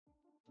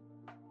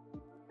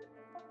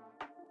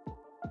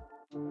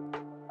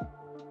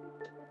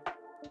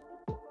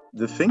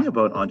The thing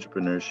about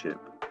entrepreneurship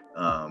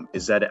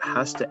is that it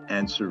has to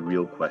answer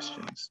real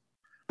questions.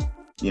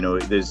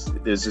 There's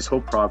this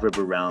whole proverb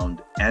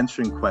around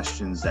answering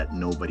questions that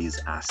nobody's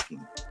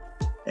asking,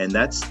 and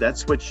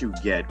that's what you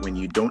get when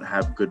you don't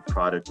have good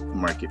product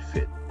market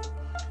fit.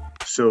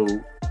 So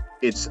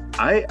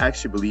I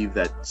actually believe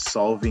that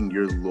solving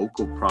your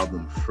local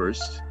problem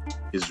first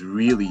is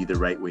really the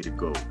right way to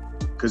go,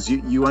 because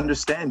you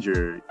understand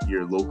your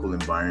local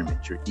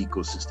environment, your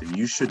ecosystem.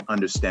 You should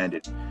understand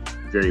it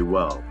very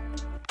well.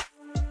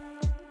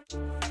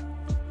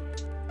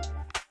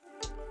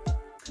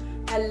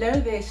 Hello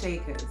there,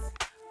 Shakers.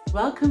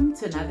 Welcome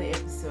to another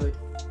episode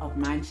of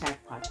Mindshack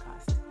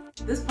Podcast.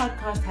 This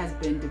podcast has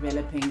been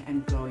developing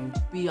and growing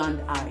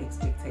beyond our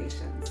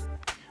expectations.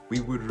 We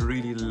would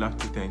really love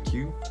to thank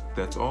you.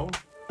 That's all.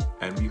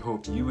 And we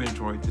hope you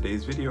enjoyed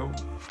today's video.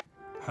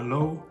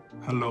 Hello.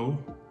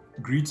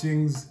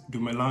 Greetings,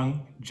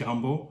 Dumelang,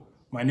 Jambo.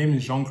 My name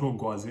is Jean-Claude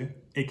Gwaze,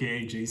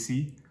 aka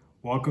JC.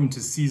 Welcome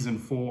to season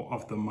 4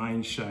 of the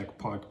Mindshack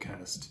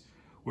Podcast.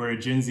 We're a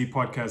Gen Z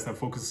podcast that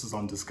focuses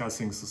on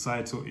discussing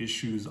societal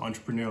issues,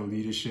 entrepreneurial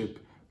leadership,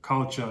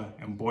 culture,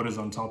 and borders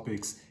on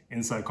topics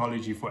in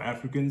psychology for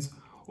Africans.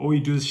 All we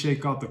do is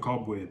shake out the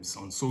cobwebs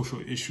on social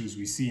issues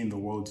we see in the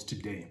world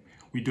today.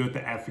 We do it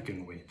the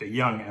African way, the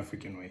young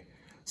African way.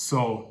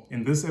 So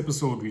in this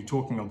episode, we're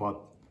talking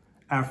about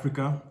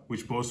Africa,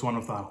 which boasts one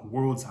of the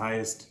world's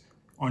highest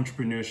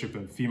entrepreneurship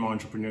and female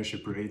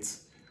entrepreneurship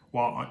rates.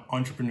 While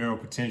entrepreneurial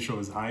potential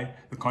is high,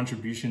 the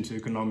contribution to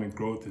economic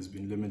growth has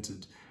been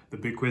limited. The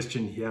big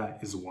question here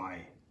is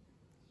why.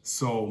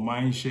 So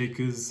Mind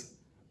Shakers,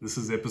 this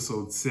is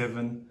episode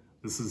 7.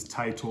 This is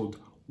titled,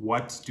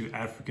 What Do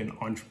African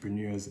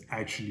Entrepreneurs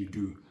Actually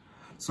Do?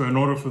 So in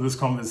order for this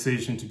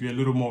conversation to be a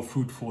little more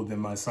fruitful than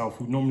myself,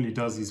 who normally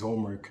does his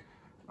homework,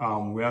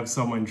 we have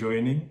someone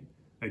joining,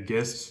 a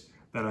guest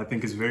that I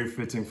think is very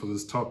fitting for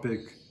this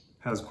topic,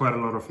 has quite a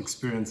lot of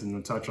experience and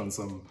will touch on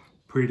some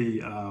pretty,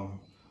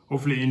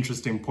 hopefully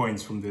interesting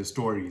points from their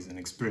stories and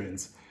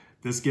experience.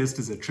 This guest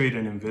is a trade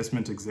and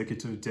investment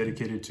executive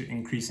dedicated to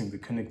increasing the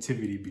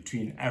connectivity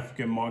between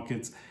African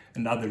markets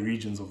and other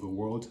regions of the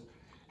world.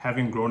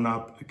 Having grown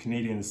up a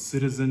Canadian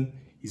citizen,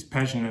 his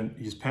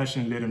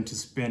passion led him to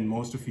spend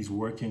most of his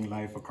working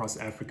life across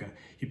Africa.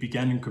 He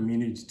began in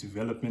community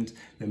development,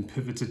 then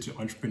pivoted to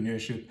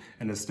entrepreneurship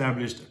and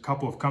established a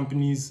couple of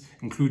companies,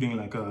 including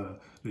like a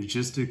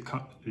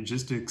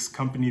logistics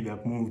company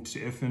that moved to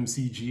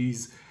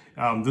FMCGs.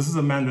 This is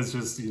a man that's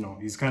just,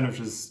 he's kind of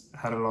just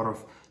had a lot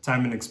of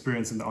time and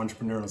experience in the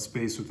entrepreneurial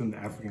space within the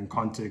African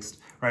context.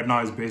 Right now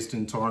he's based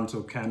in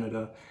Toronto,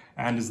 Canada,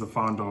 and is the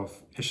founder of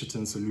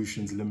Esheton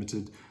Solutions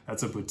Limited.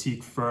 That's a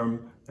boutique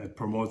firm that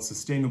promotes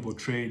sustainable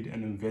trade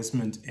and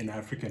investment in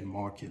African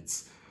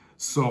markets.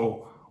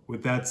 So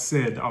with that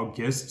said, our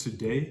guest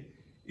today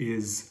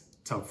is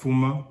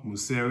Tafuma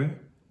Musewe.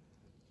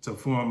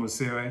 Tafuma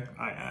Musewe,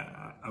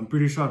 I'm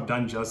pretty sure I've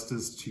done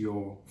justice to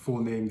your full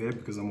name there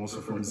because I'm also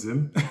from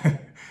Zim.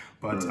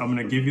 But I'm going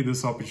to give you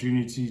this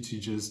opportunity to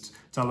just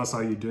tell us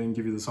how you're doing,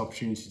 give you this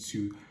opportunity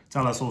to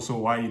tell us also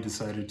why you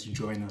decided to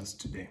join us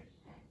today.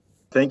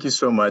 Thank you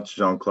so much,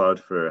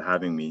 Jean-Claude, for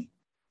having me.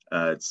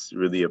 It's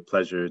really a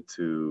pleasure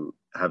to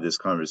have this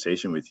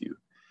conversation with you.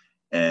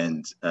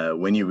 And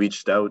when you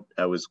reached out,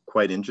 I was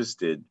quite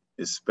interested,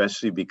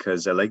 especially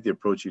because I like the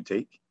approach you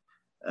take.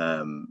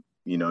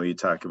 You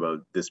talk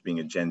about this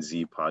being a Gen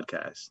Z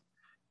podcast,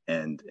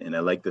 and I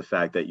like the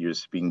fact that you're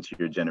speaking to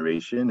your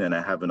generation, and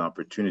I have an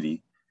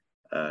opportunity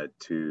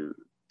to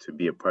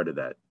be a part of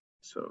that.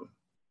 So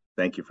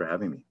thank you for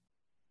having me.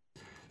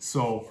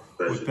 So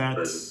with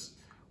that,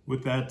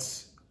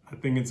 I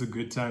think it's a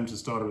good time to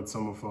start with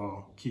some of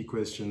our key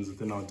questions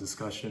within our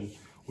discussion.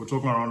 We're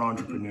talking around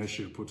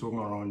entrepreneurship. We're talking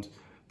around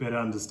better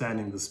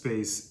understanding the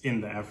space in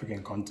the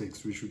African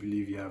context, which we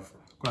believe you have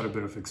quite a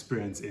bit of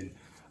experience in.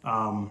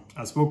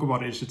 I spoke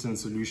about Esheton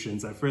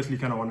Solutions. I firstly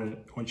kind of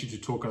want you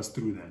to talk us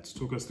through that.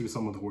 Talk us through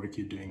some of the work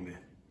you're doing there.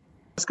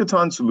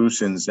 Esheton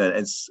Solutions,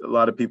 and a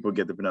lot of people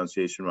get the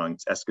pronunciation wrong.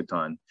 It's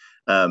Eschaton,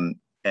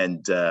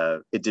 and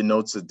it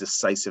denotes a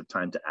decisive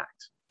time to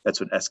act. That's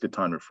what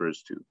Eschaton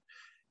refers to.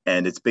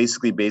 And it's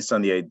basically based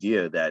on the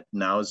idea that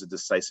now is a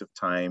decisive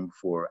time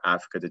for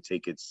Africa to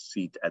take its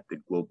seat at the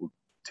global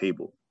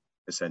table,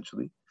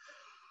 essentially.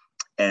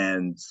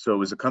 And so it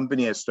was a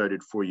company I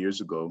started 4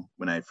 years ago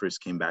when I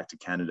first came back to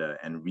Canada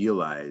and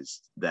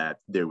realized that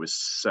there was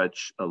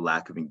such a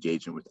lack of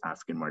engagement with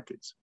African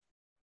markets.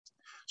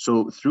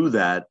 So through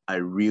that, I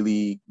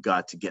really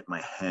got to get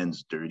my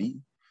hands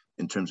dirty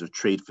in terms of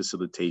trade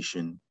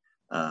facilitation,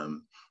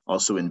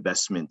 also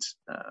investment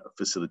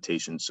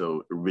facilitation,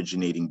 so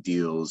originating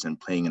deals and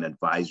playing an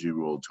advisory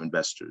role to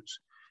investors.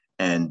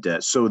 And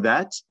so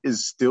that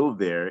is still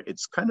there.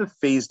 It's kind of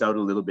phased out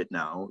a little bit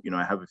now.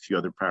 I have a few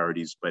other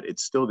priorities, but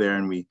it's still there,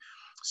 and we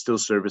still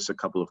service a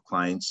couple of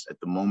clients at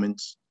the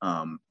moment,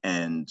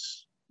 and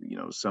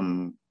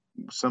some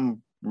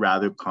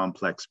rather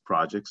complex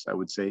projects, I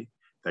would say,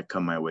 that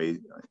come my way.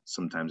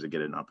 Sometimes I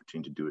get an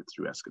opportunity to do it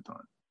through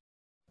Eschaton.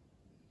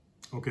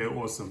 Okay,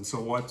 awesome.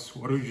 So what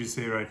would you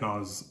say right now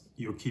is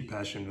your key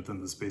passion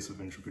within the space of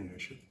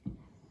entrepreneurship?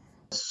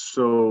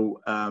 So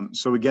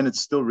again,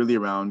 it's still really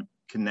around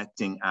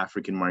connecting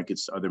African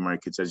markets to other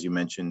markets, as you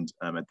mentioned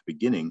at the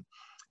beginning.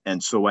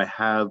 And so I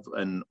have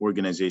an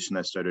organization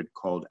I started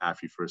called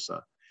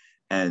AfriFursa,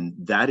 and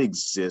that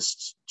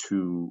exists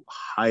to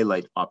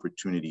highlight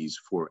opportunities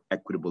for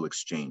equitable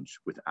exchange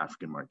with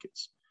African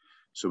markets.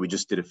 So we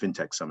just did a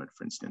FinTech Summit,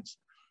 for instance,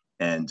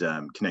 and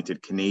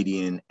connected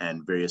Canadian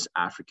and various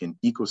African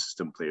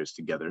ecosystem players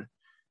together.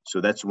 So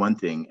that's one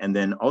thing. And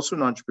then also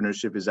in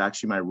entrepreneurship is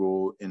actually my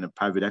role in a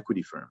private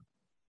equity firm.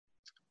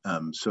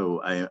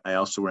 So I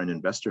also wear an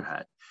investor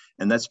hat,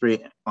 and that's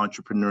very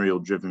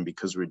entrepreneurial driven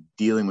because we're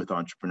dealing with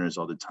entrepreneurs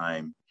all the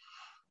time.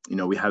 You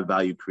know, we have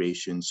value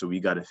creation, so we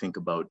got to think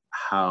about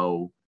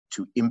how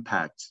to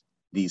impact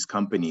these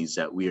companies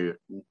that we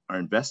are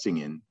investing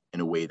in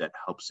a way that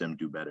helps them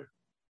do better.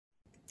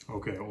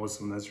 Okay,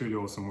 awesome. That's really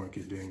awesome work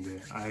you're doing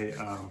there.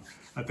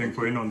 I think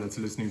for anyone that's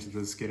listening to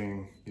this,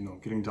 getting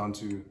down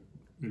to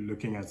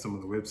looking at some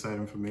of the website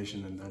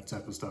information and that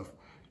type of stuff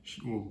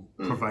will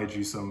provide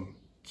you some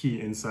key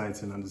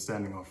insights and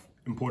understanding of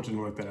important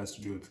work that has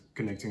to do with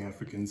connecting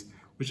Africans,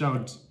 which I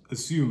would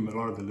assume a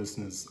lot of the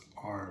listeners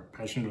are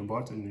passionate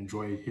about and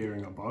enjoy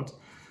hearing about.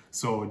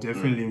 So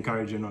definitely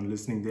encouraging on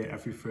listening there.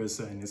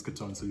 AfriFursa and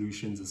Eschaton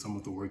Solutions is some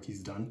of the work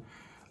he's done.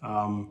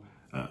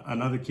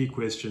 Another key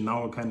question,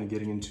 now we're kind of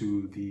getting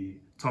into the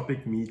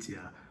topic meat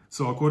here.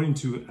 So according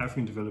to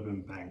African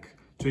Development Bank,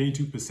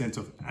 22%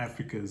 of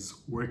Africa's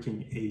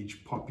working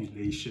age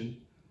population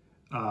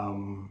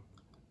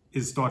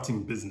is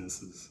starting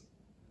businesses.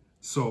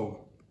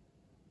 So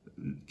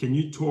can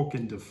you talk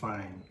and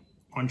define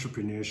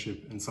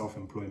entrepreneurship and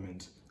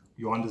self-employment,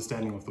 your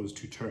understanding of those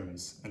two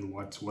terms and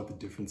what the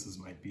differences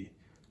might be?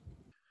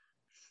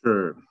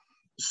 Sure.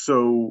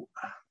 So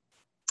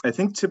I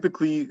think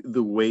typically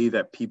the way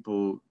that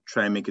people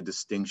try and make a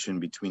distinction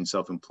between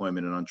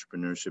self-employment and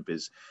entrepreneurship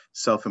is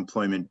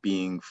self-employment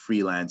being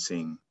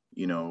freelancing,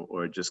 you know,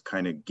 or just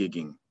kind of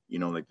gigging, you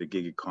know, like the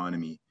gig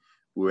economy.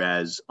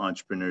 Whereas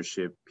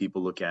entrepreneurship,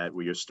 people look at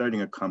where you're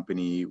starting a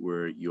company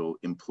where you'll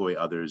employ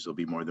others, there'll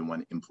be more than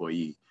one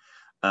employee.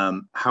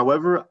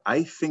 However,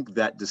 I think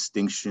that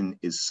distinction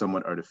is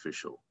somewhat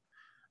artificial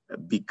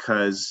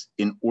because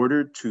in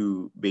order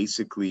to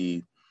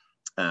basically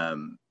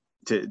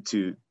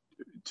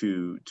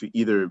to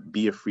either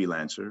be a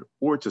freelancer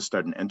or to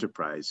start an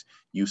enterprise,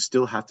 you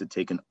still have to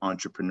take an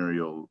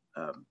entrepreneurial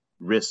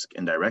risk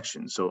and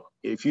direction. So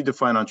if you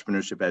define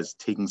entrepreneurship as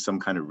taking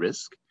some kind of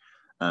risk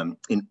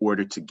in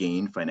order to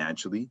gain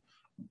financially,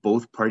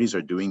 both parties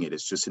are doing it.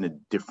 It's just in a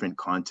different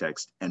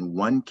context, and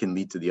one can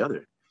lead to the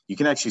other. You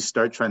can actually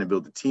start trying to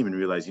build a team and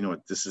realize, you know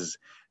what, this is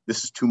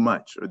too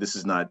much, or this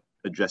is not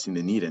addressing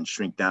the need, and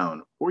shrink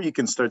down. Or you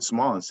can start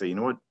small and say, you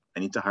know what, I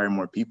need to hire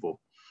more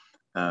people.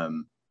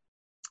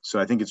 So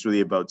I think it's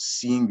really about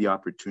seeing the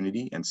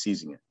opportunity and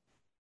seizing it.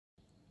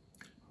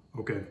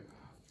 Okay.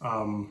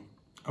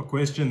 A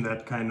question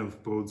that kind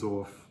of builds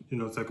off, you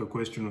know, it's like a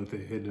question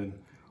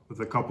with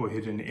a couple of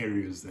hidden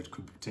areas that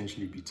could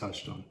potentially be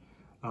touched on.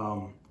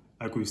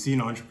 Like we've seen,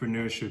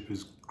 entrepreneurship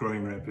is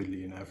growing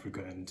rapidly in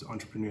Africa, and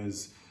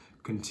entrepreneurs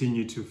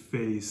continue to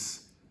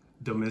face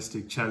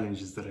domestic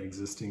challenges that are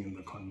existing in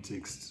the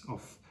context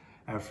of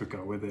Africa,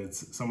 whether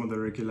it's some of the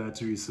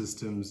regulatory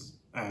systems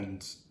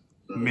and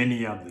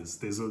many others.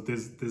 There's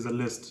a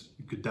list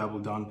you could dabble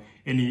down.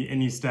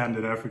 Any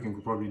standard African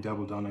could probably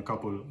dabble down a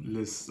couple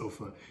lists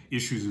of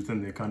issues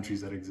within their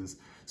countries that exist.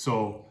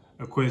 So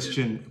a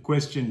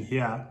question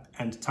here,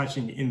 and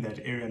touching in that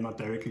area, not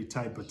directly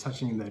tied, but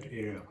touching in that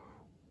area.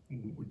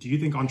 Do you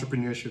think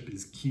entrepreneurship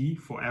is key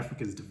for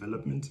Africa's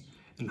development,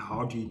 and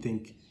how do you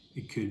think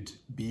it could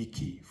be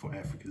key for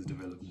Africa's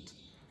development?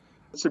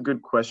 That's a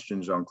good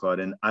question, Jean-Claude,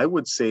 and I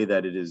would say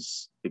that it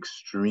is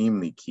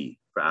extremely key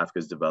for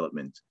Africa's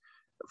development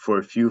for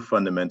a few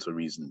fundamental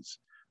reasons.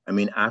 I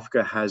mean,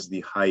 Africa has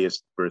the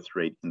highest birth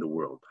rate in the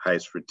world,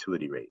 highest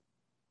fertility rate.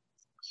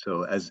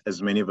 So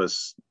as many of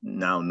us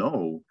now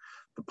know,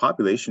 the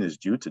population is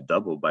due to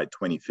double by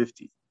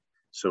 2050.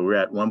 So we're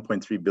at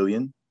 1.3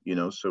 billion, you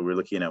know, so we're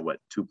looking at what,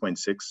 2.6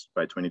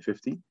 by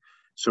 2050.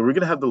 So we're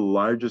going to have the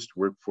largest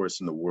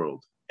workforce in the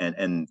world.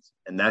 And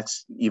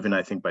that's even,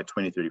 I think, by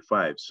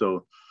 2035.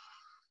 So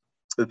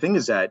the thing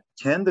is that,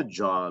 can the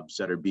jobs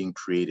that are being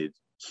created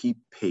keep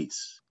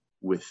pace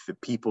with the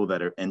people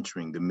that are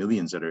entering, the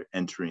millions that are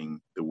entering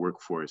the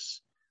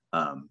workforce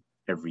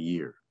every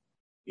year?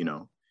 You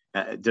know,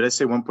 did I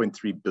say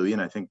 1.3 billion?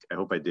 I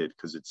hope I did,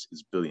 because it's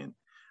billion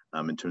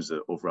in terms of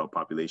the overall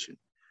population.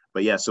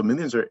 But yeah, so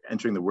millions are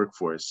entering the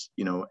workforce,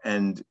 you know,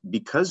 and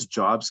because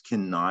jobs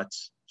cannot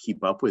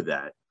keep up with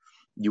that,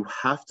 you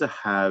have to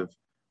have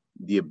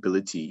the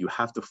ability, you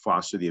have to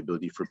foster the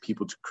ability for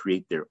people to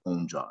create their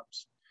own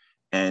jobs.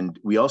 And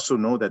we also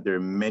know that there are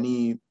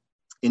many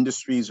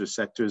industries or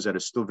sectors that are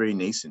still very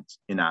nascent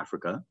in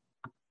Africa,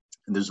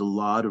 and there's a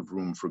lot of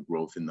room for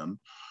growth in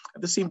them.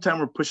 At the same time,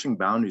 we're pushing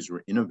boundaries,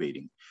 we're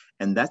innovating.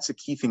 And that's the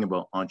key thing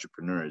about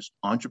entrepreneurs.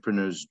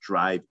 Entrepreneurs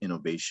drive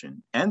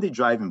innovation and they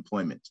drive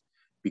employment,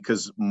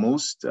 because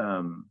most,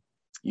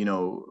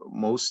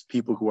 most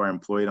people who are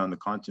employed on the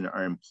continent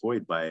are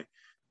employed by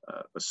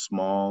a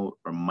small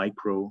or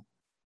micro,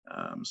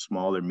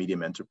 small or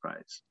medium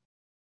enterprise.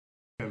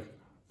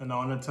 And I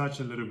want to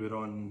touch a little bit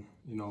on,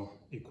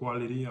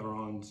 equality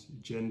around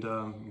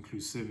gender,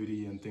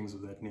 inclusivity, and things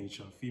of that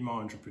nature, female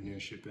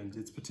entrepreneurship and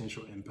its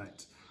potential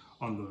impact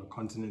on the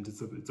continent.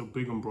 It's a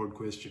big and broad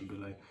question,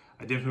 but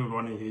I definitely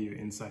want to hear your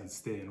insights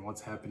there and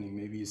what's happening.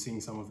 Maybe you're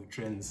seeing some of the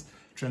trends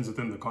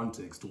within the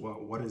context.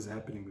 What is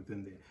happening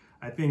within there?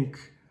 I think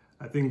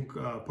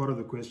part of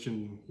the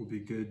question would be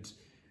good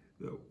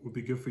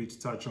for you to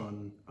touch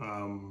on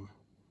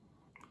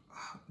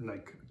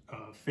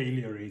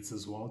failure rates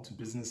as well to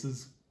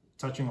businesses,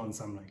 touching on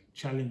some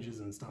challenges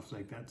and stuff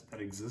like that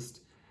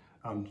exist.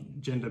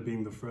 Gender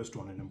being the first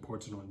one, an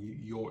important one.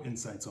 Your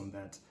insights on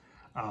that.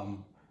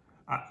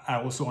 I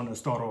also want to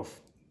start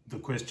off the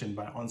question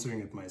by answering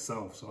it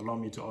myself. So allow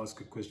me to ask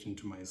a question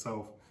to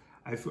myself.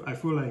 I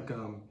feel like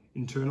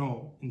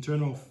internal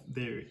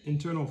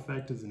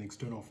factors and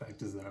external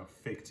factors that are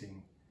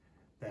affecting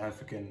the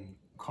African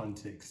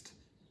context,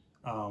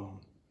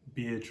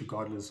 be it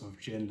regardless of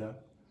gender.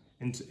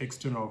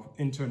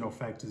 Internal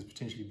factors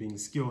potentially being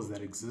skills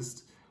that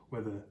exist,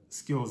 whether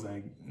skills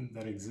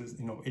that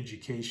exist,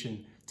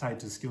 education tied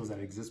to skills that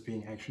exist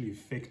being actually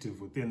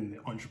effective within the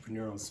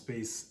entrepreneurial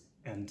space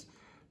and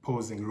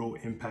posing real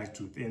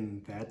impact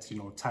within that,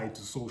 tied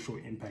to social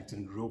impact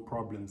and real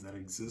problems that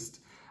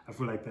exist. I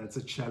feel like that's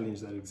a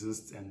challenge that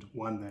exists and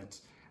one that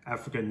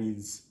Africa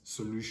needs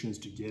solutions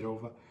to get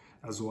over,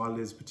 as well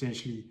as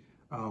potentially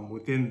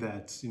within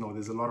that,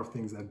 there's a lot of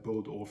things that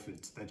build off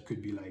it that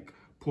could be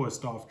poor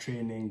staff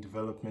training,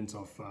 development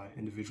of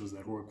individuals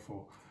that work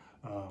for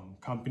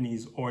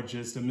companies, or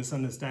just a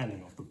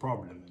misunderstanding of the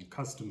problem and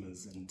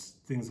customers and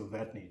things of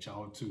that nature,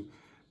 how to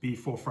be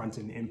forefront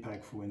and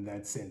impactful in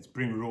that sense,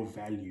 bring real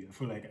value. I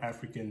feel like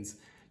Africans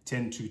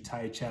tend to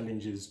tie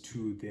challenges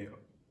to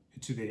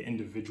their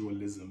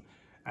individualism,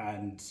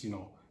 and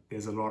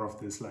there's a lot of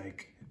this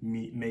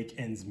make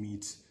ends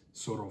meet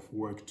sort of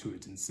work to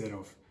it, instead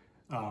of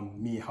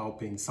me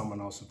helping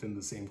someone else within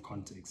the same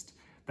context.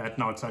 That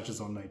now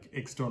touches on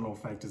external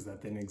factors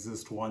that then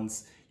exist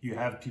once you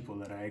have people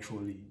that are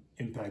actually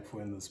impactful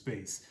in the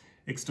space.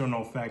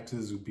 External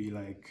factors would be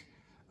the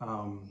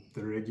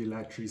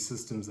regulatory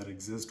systems that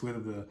exist, whether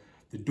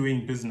the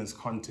doing business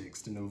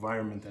context and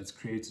environment that's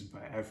created by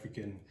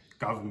African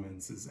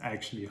governments is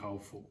actually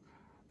helpful.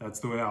 That's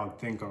the way I would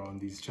think around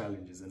these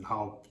challenges and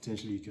how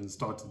potentially you can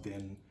start to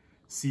then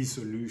see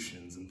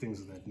solutions and things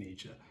of that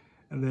nature.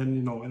 And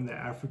then, in the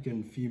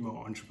African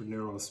female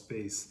entrepreneurial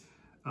space,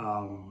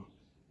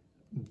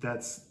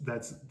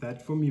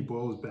 that for me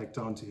boils back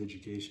down to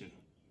education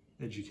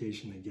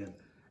again.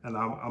 And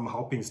I'm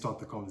helping start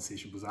the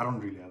conversation because I don't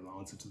really have the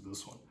answer to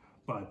this one,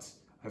 but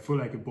I feel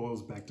like it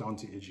boils back down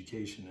to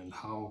education and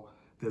how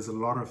there's a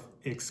lot of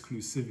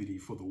exclusivity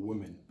for the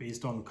women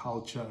based on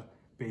culture,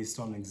 based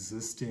on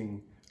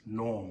existing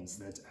norms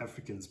that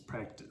Africans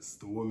practice.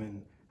 The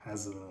woman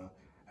has a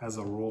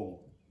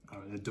role,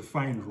 a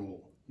defined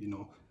role,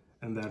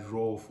 and that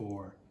role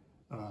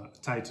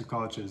tied to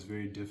culture is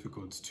very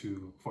difficult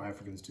for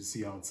Africans to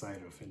see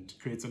outside of, and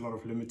creates a lot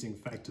of limiting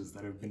factors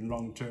that have been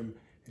long-term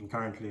and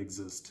currently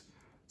exist.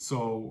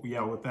 So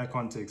yeah, with that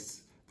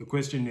context, the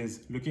question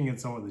is, looking at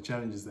some of the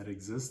challenges that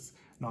exist,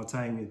 now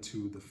tying it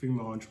to the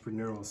female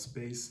entrepreneurial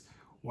space,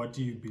 why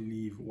do you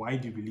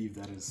believe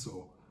that is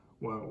so?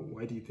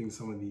 Why do you think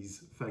some of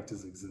these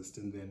factors exist?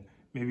 And then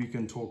maybe you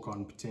can talk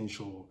on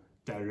potential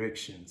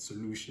direction,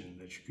 solution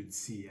that you could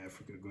see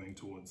Africa going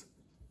towards.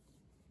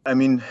 I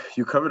mean,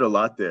 you covered a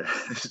lot there,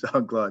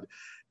 Jean-Claude.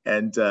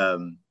 And,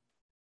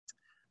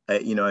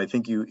 I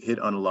think you hit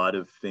on a lot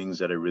of things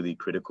that are really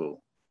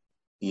critical,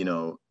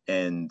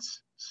 and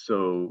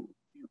so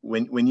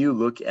when you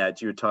look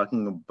at, you're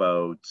talking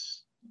about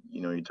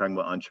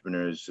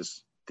entrepreneurs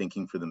just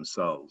thinking for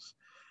themselves.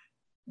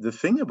 The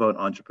thing about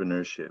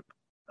entrepreneurship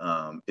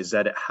is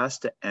that it has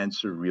to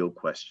answer real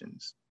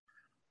questions.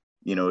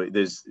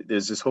 There's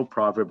this whole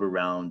proverb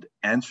around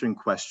answering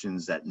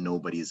questions that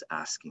nobody's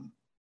asking.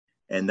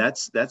 And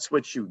that's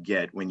what you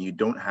get when you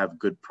don't have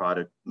good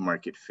product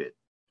market fit.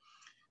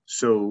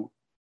 So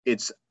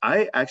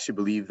I actually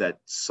believe that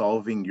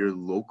solving your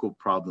local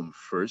problem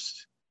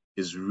first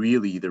is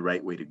really the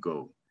right way to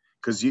go,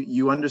 because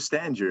you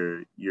understand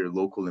your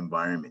local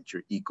environment,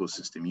 your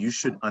ecosystem. You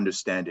should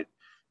understand it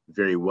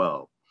very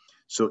well.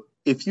 So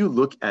if you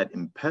look at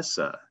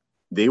M-Pesa,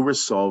 they were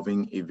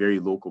solving a very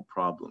local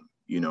problem,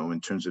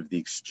 in terms of the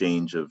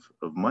exchange of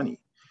money.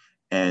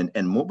 And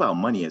mobile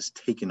money has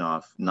taken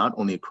off not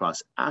only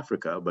across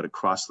Africa, but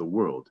across the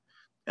world.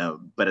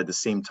 But at the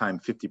same time,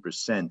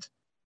 50%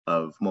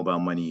 of mobile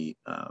money,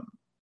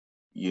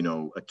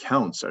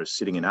 accounts are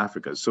sitting in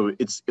Africa. So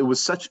it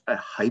was such a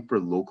hyper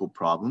local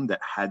problem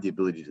that had the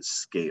ability to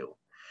scale.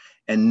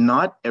 And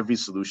not every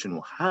solution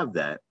will have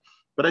that,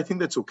 but I think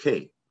that's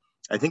okay.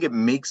 I think it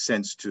makes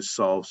sense to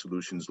solve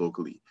solutions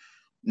locally.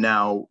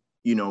 Now,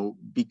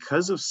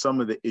 because of some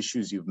of the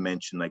issues you've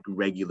mentioned, like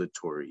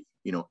regulatory,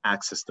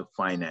 access to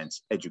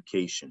finance,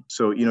 education.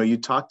 So, you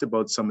talked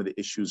about some of the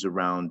issues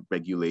around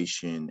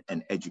regulation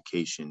and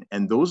education,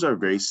 and those are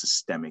very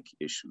systemic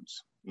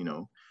issues,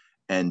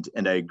 and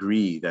I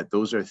agree that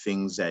those are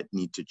things that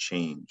need to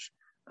change,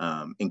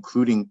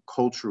 including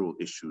cultural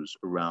issues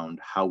around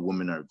how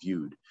women are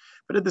viewed.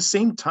 But at the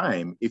same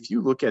time, if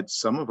you look at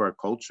some of our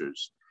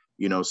cultures,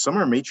 some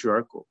are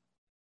matriarchal.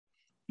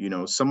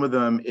 Some of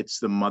them, it's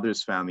the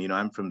mother's family.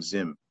 I'm from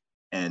Zim,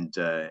 and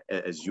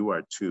as you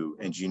are too.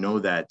 And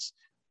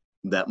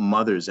that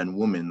mothers and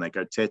women, like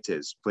our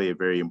tetes, play a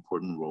very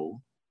important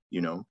role,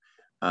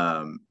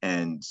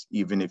 and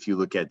even if you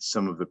look at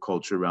some of the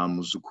culture around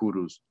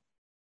muzukurus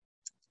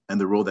and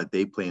the role that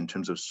they play in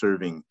terms of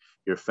serving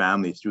your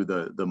family through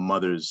the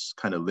mother's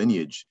kind of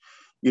lineage,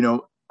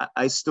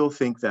 I still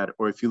think that,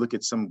 or if you look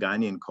at some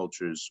Ghanaian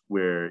cultures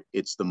where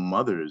it's the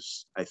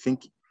mothers, I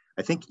think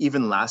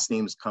even last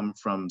names come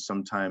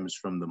sometimes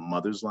from the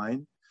mother's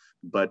line,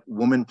 but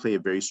women play a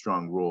very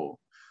strong role.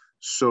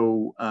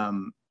 So,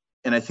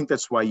 and I think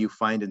that's why you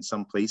find in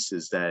some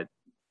places that,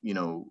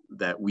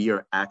 that we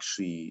are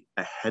actually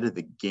ahead of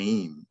the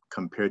game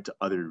compared to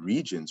other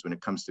regions when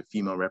it comes to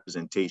female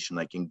representation,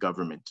 like in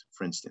government,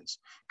 for instance,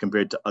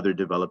 compared to other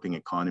developing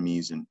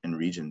economies and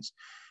regions.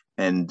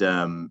 And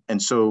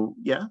so,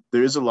 yeah,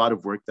 there is a lot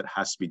of work that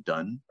has to be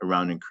done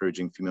around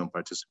encouraging female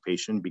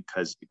participation,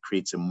 because it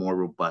creates a more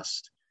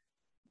robust,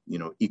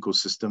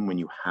 ecosystem when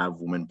you have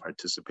women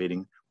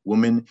participating.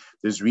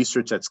 There's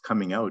research that's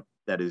coming out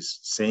that is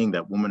saying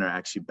that women are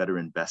actually better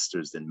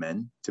investors than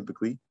men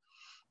typically,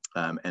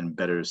 and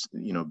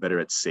better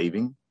at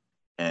saving.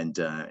 And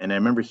I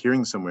remember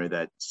hearing somewhere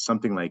that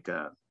something like,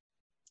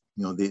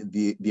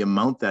 the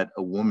amount that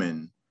a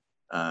woman,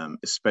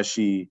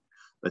 especially,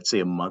 let's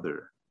say a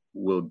mother,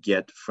 will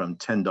get from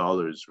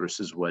 $10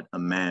 versus what a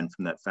man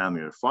from that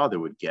family or father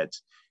would get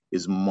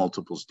is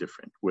multiples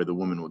different, where the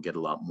woman will get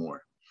a lot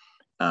more.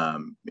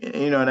 And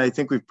I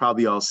think we've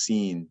probably all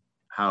seen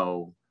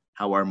how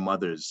our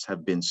mothers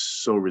have been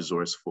so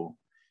resourceful,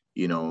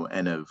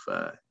 and have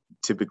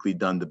typically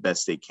done the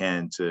best they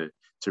can to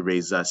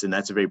raise us. And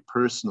that's a very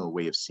personal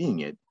way of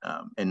seeing it,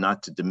 and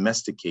not to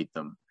domesticate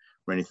them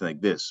or anything like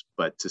this,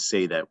 but to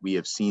say that we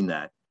have seen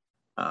that.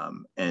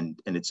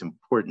 And it's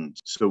important.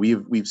 So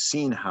we've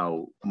seen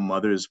how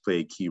mothers play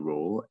a key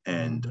role,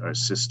 and our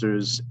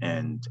sisters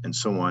and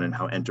so on, and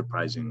how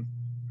enterprising,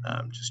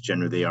 just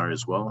generally they are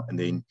as well.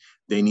 And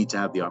they need to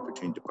have the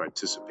opportunity to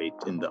participate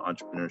in the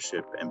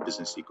entrepreneurship and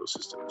business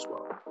ecosystem as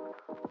well.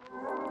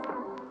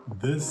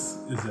 This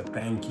is a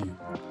thank you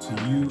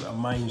to you, a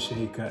mind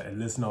shaker, a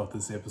listener of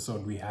this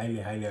episode. We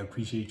highly, highly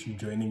appreciate you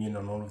joining in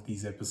on all of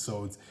these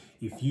episodes.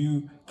 If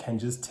you can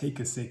just take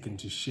a second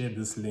to share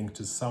this link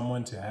to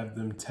someone, to have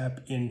them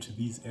tap into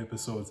these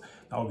episodes,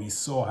 that would be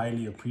so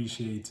highly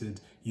appreciated.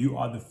 You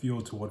are the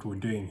fuel to what we're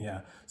doing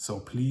here. So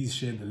please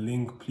share the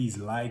link, please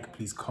like,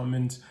 please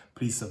comment,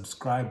 please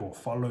subscribe or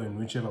follow in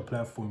whichever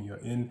platform you're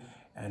in.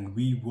 And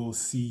we will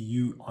see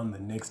you on the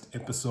next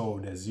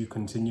episode as you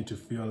continue to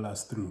fuel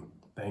us through.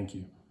 Thank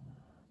you.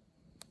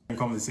 The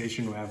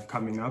conversation we have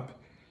coming up.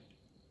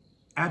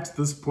 At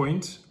this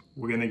point,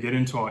 we're going to get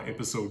into our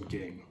episode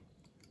game.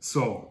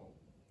 So,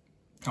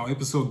 our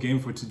episode game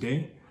for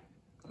today,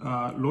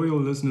 loyal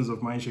listeners of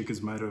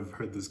Mindshakers might have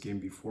heard this game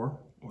before,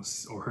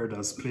 or heard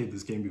us play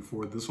this game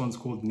before. This one's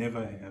called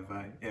Never Have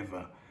I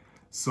Ever.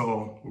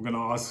 So, we're going to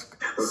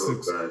ask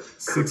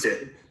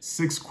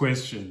six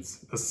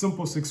questions, a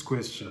simple 6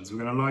 questions.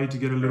 We're going to allow you to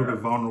get a little bit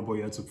vulnerable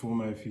here to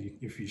Puma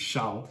if you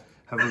shall.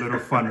 Have a little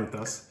fun with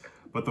us.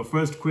 But the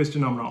first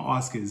question I'm going to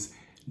ask is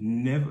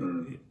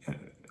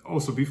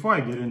also, before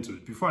I get into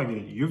it,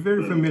 you're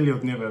very familiar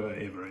with Never Ever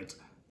Ever, right?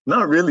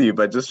 Not really,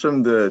 but just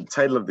from the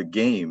title of the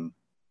game,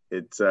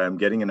 I'm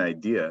getting an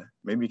idea.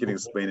 Maybe you can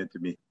explain it to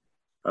me,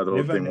 how the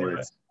whole thing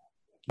works.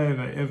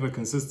 Never Ever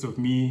consists of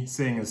me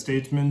saying a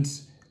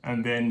statement,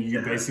 and then you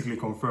basically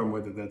confirm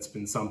whether that's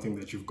been something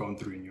that you've gone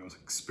through in your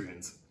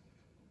experience.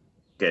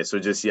 Okay, so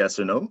just yes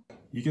or no?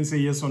 You can say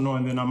yes or no,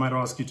 and then I might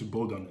ask you to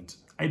build on it.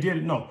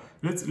 Ideally, no.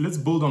 Let's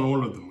build on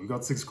all of them. We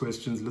got 6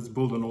 questions. Let's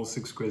build on all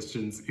 6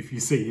 questions. If you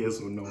say yes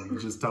or no, you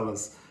just tell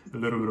us a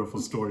little bit of a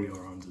story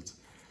around it.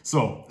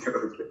 So,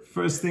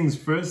 first things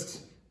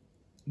first,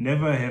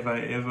 never have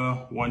I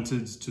ever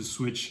wanted to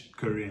switch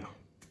career.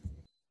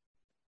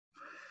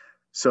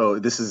 So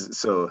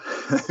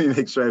let me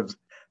make sure I've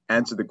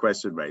answered the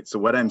question right. So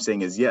what I'm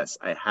saying is, yes,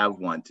 I have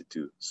wanted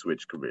to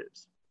switch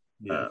careers.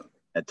 Yeah.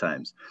 At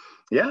times.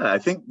 Yeah, I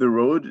think the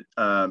road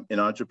in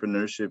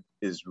entrepreneurship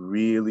is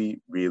really,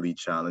 really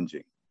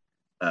challenging,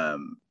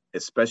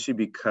 especially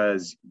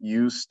because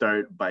you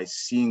start by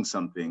seeing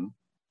something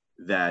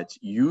that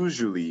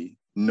usually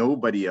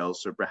nobody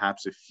else, or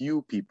perhaps a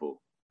few people,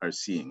 are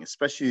seeing,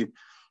 especially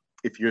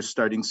if you're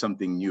starting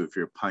something new, if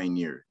you're a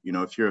pioneer.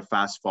 If you're a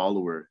fast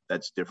follower,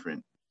 that's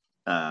different.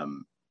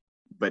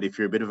 But if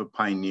you're a bit of a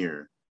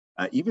pioneer,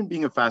 even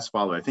being a fast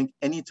follower. I think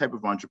any type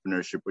of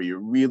entrepreneurship where you're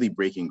really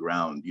breaking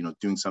ground,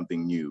 doing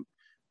something new,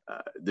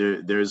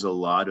 there's a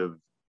lot of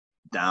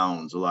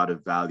downs, a lot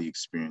of valley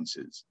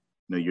experiences.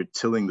 You're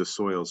tilling the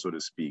soil, so to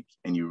speak,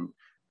 and you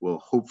will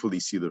hopefully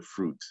see the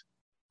fruit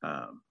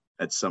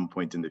at some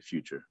point in the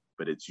future,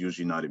 but it's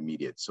usually not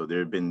immediate. So there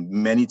have been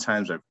many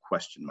times I've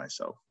questioned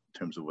myself in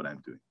terms of what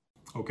I'm doing.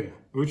 Okay,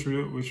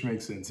 which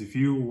makes sense. If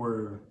you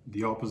were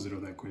the opposite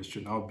of that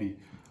question, I'll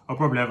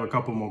probably have a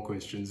couple more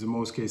questions. In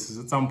most cases,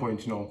 at some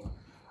point,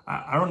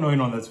 I don't know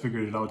anyone that's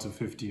figured it out to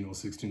 15 or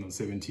 16 or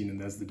 17, and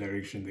that's the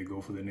direction they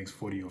go for the next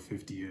 40 or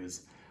 50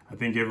 years. I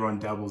think everyone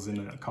dabbles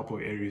in a couple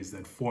of areas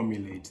that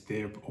formulate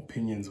their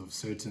opinions of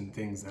certain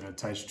things that are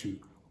attached to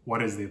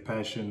what is their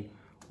passion,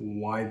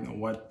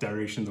 what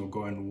direction they'll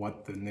go, and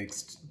what the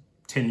next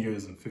 10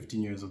 years and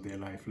 15 years of their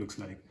life looks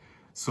like.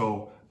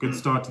 So good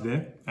start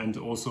there, and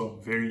also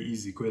very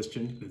easy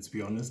question, let's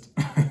be honest.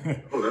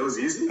 Oh, that was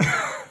easy?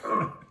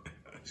 Oh.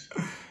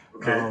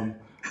 Okay.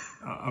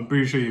 I'm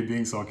pretty sure you're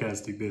being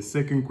sarcastic. The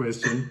second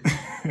question,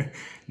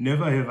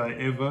 never have I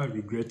ever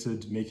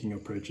regretted making a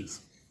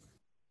purchase.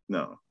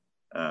 No.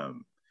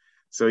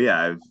 So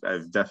yeah,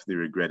 I've definitely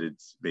regretted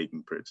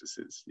making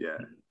purchases. Yeah.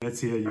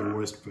 Let's hear your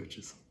worst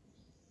purchase.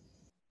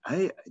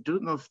 I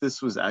don't know if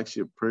this was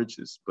actually a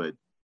purchase, but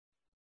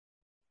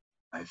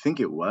I think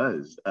it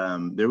was.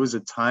 There was a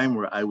time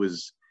where I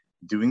was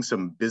doing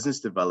some business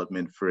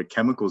development for a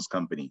chemicals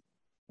company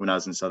when I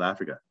was in South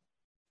Africa.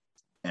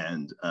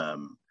 And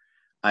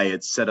I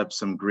had set up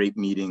some great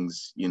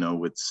meetings,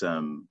 with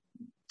some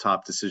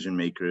top decision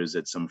makers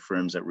at some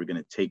firms that were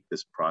going to take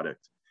this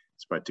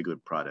particular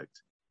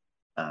product,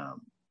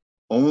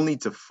 only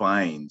to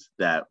find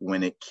that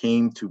when it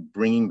came to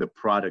bringing the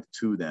product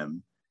to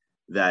them,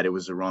 that it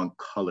was the wrong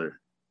color,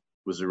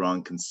 it was the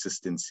wrong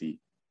consistency.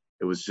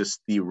 It was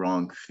just the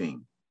wrong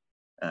thing,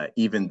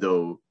 even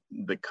though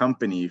the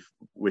company,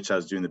 which I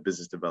was doing the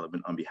business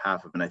development on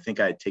behalf of, and I think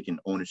I had taken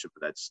ownership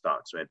of that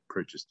stock, so I had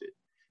purchased it,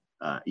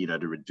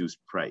 at a reduced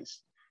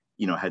price,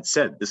 had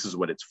said this is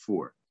what it's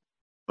for.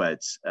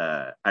 But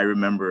I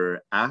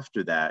remember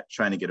after that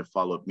trying to get a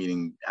follow-up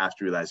meeting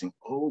after realizing,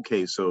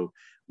 okay, so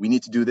we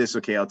need to do this.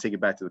 Okay, I'll take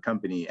it back to the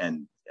company.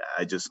 And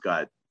I just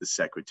got the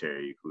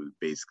secretary who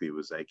basically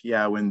was like,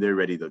 yeah, when they're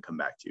ready, they'll come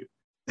back to you.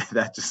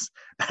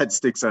 that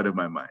sticks out of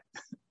my mind.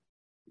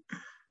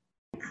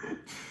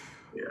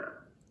 Yeah.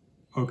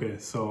 Okay,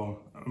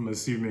 so I'm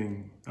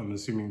assuming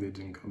they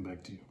didn't come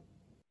back to you.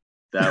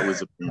 That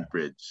was a burnt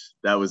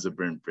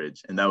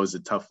bridge. And that was a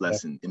tough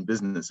lesson in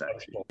business,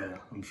 actually. Yeah,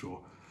 I'm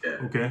sure.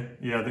 Yeah. Okay,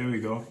 yeah, there we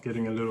go.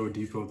 Getting a little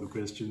deeper with the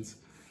questions.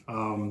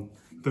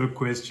 Third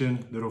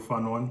question, little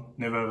fun one.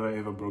 Never have I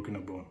ever broken a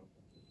bone.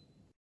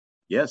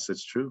 Yes,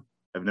 that's true.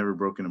 I've never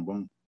broken a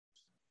bone.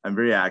 I'm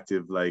very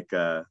active, but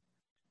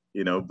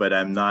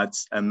I'm not,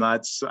 I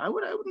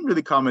wouldn't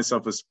really call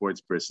myself a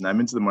sports person. I'm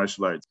into the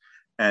martial arts.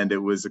 And it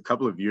was a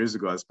couple of years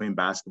ago, I was playing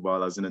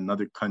basketball. I was in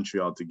another country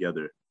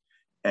altogether.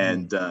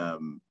 And I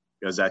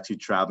was actually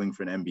traveling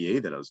for an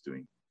MBA that I was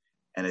doing.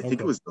 And I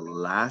think it was the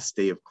last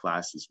day of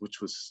classes,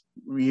 which was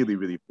really,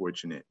 really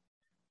fortunate.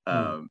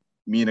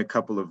 Me and a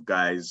couple of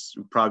guys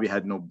who probably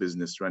had no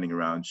business running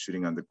around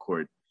shooting on the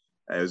court.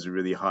 It was a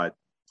really hot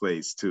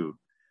place too.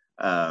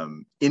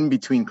 In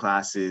between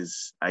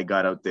classes, I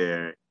got out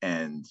there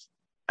and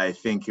I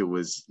think it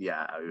was,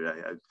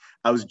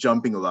 I was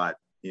jumping a lot,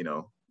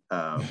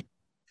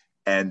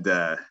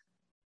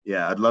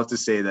 I'd love to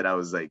say that I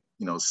was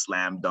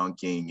slam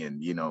dunking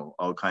and,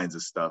 all kinds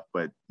of stuff,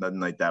 but nothing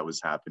like that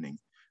was happening.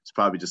 It's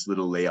probably just a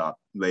little layup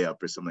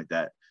or something like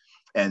that.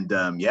 And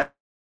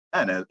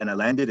and I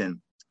landed and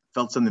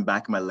felt something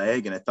back in my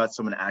leg. And I thought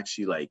someone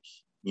actually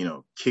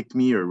kicked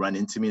me or run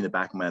into me in the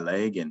back of my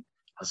leg. And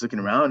I was looking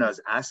around and I was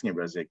asking him,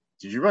 I was like,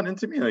 did you run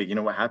into me?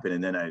 What happened?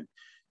 And then I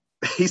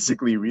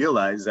basically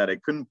realized that I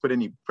couldn't put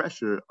any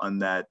pressure on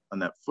that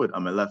foot,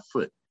 on my left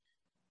foot.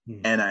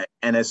 And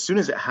as soon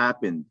as it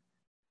happened,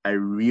 I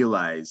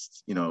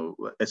realized,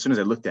 as soon as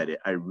I looked at it,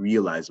 I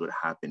realized what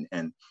happened.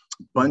 And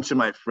a bunch of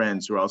my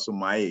friends who are also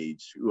my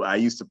age, who I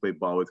used to play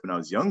ball with when I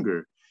was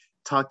younger,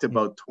 talked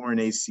about torn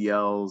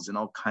ACLs and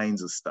all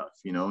kinds of stuff,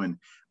 and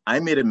I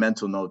made a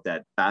mental note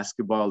that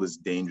basketball is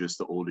dangerous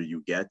the older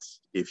you get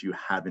if you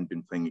haven't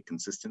been playing it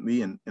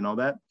consistently and all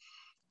that,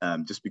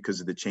 just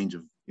because of the change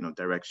of,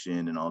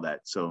 direction and all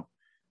that. So,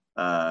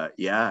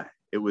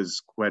 it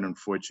was quite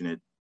unfortunate.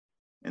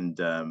 And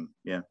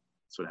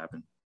that's what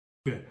happened.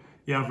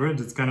 Yeah, I've heard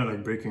it's kind of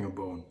like breaking a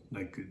bone.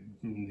 Like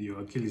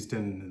your Achilles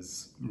tendon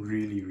is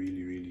really,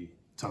 really, really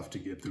tough to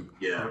get through.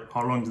 Yeah.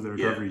 How long did the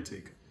recovery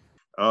take?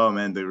 Oh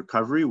man, the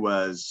recovery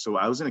was, so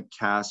I was in a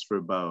cast for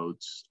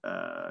about,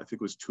 I think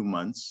it was 2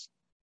 months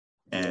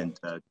and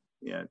 2-3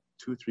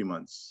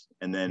 months.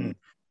 And then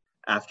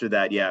after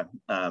that,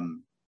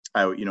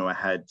 I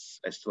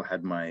still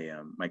had my,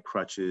 my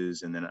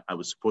crutches, and then I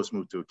was supposed to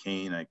move to a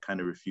cane. I kind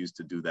of refused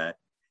to do that.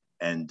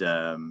 And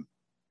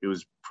it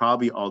was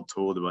probably all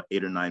told about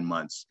 8 or 9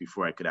 months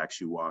before I could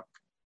actually walk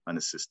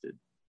unassisted.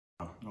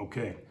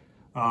 Okay.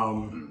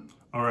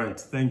 All right,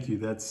 thank you.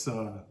 That's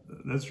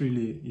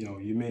really,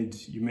 you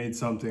made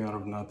something out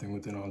of nothing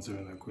with an answer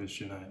on that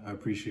question. I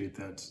appreciate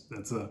that.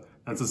 That's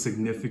a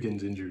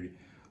significant injury.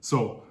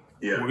 So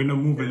we're gonna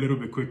move a little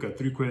bit quicker.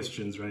 3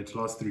 questions, right?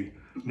 Last 3.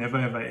 Never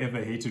have I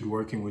ever hated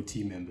working with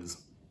team members.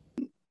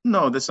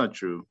 No, that's not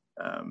true.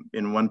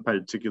 In one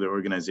particular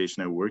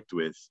organization I worked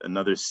with,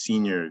 another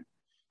senior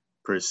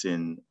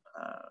person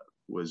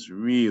was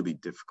really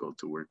difficult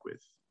to work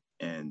with,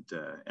 and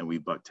we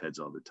bucked heads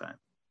all the time.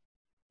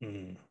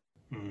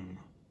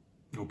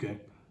 Okay,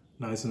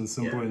 nice and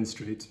simple and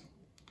straight.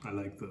 I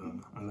like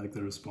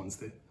the response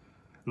there.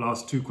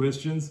 Last 2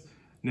 questions.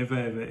 Never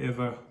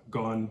ever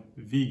gone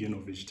vegan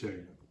or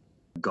vegetarian.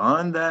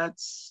 Gone?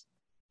 That's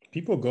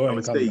people go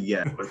and come.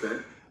 Yeah. What's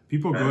that?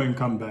 People go and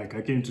come back.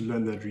 I came to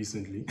learn that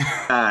recently.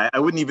 I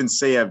wouldn't even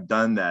say I've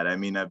done that. I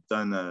mean, I've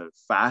done a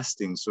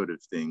fasting sort of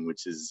thing,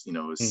 which is,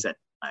 a set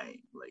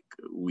time, like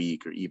a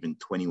week or even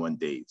 21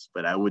 days.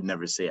 But I would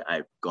never say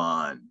I've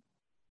gone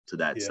to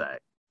that side.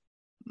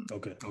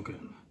 Okay.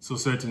 So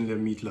certainly a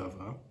meat lover,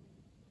 huh?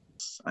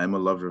 I'm a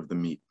lover of the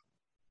meat.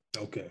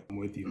 Okay, I'm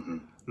with you.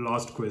 Mm-hmm.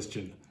 Last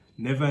question.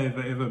 Never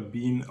ever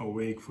been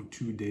awake for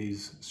 2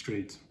 days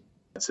straight.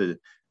 That's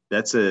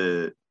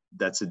a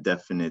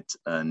definite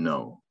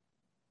no.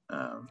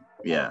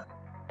 Yeah.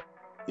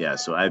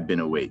 So I've been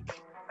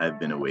awake. I've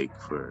been awake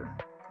for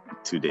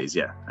 2 days.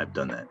 Yeah, I've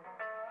done that.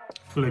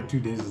 I feel like 2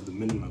 days is the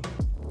minimum.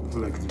 I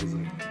feel like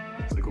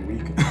it's like a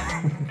week.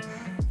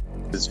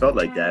 It's felt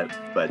like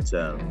that, but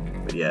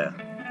yeah.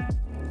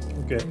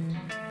 Okay.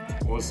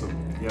 Awesome.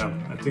 Yeah,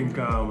 I think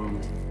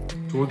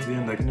towards the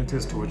end I can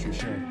attest to what you're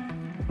sharing.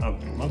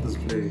 Mothers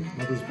play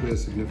a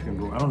significant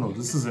role. I don't know.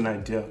 This is an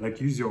idea. Like,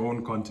 use your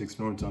own context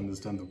in order to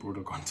understand the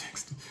broader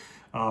context.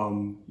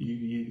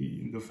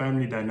 The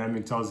family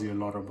dynamic tells you a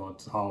lot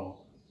about how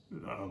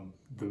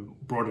the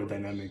broader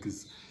dynamic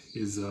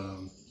is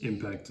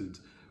impacted,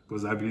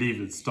 because I believe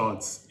it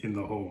starts in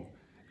the home,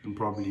 and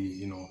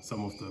probably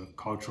some of the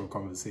cultural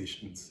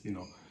conversations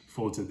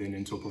filter then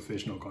into a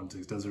professional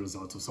context as a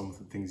result of some of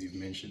the things you've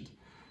mentioned.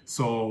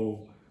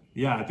 So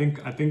yeah, I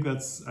think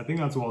that's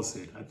well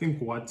said. I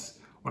think what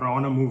I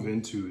want to move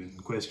into in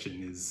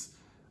question is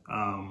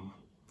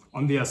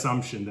on the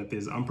assumption that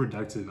there's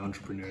unproductive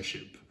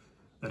entrepreneurship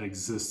that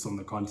exists on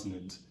the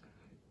continent.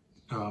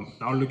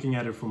 Now looking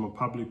at it from a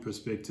public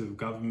perspective,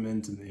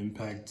 government and the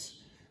impact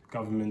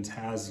government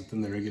has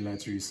within the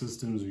regulatory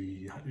systems,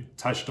 we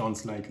touched on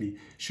slightly.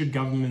 Should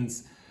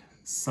governments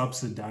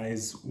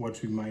subsidize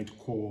what we might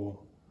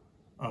call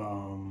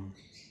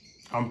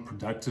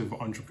unproductive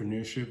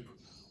entrepreneurship,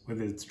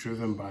 whether it's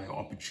driven by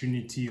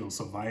opportunity or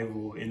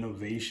survival,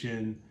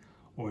 innovation,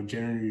 or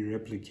generally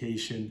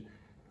replication?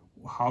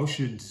 How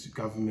should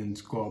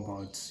government go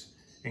about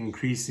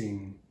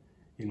increasing,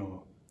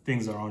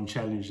 things around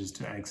challenges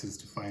to access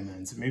to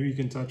finance? Maybe you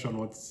can touch on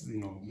what's,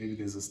 maybe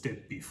there's a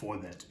step before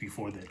that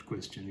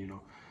question,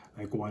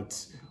 like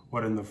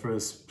what in the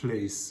first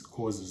place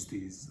causes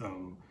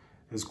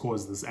has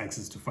caused this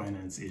access to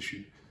finance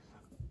issue.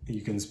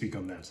 You can speak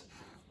on that.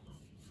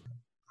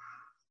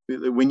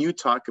 When you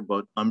talk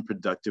about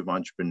unproductive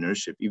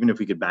entrepreneurship, even if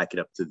we could back it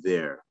up to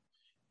there,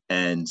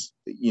 and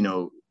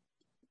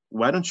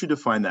why don't you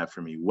define that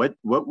for me? What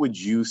would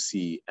you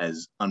see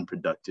as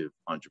unproductive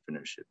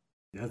entrepreneurship?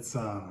 That's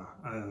a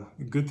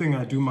good thing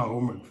I do my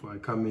homework before I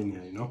come in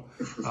here,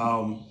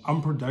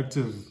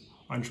 Unproductive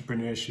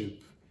entrepreneurship,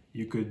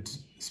 you could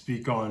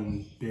speak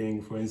on being,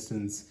 for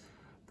instance,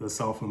 the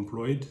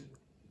self-employed,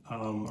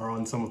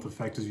 around some of the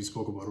factors you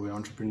spoke about, where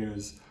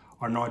entrepreneurs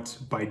are not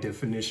by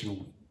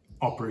definition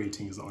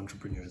operating as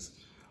entrepreneurs.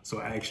 So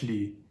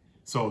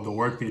the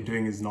work they're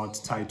doing is not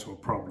tied to a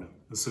problem,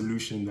 a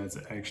solution that's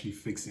actually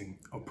fixing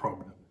a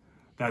problem.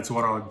 That's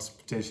what I would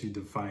potentially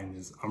define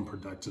as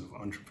unproductive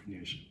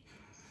entrepreneurship.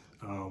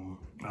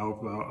 I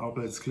hope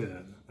that's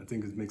clear. I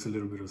think it makes a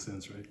little bit of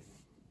sense, right?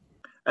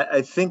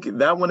 I think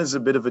that one is a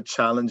bit of a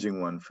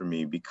challenging one for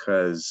me,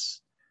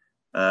 because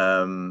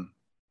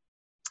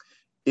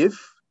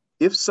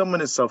if someone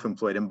is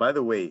self-employed, and by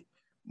the way,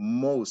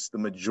 the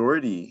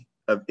majority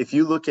of, if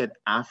you look at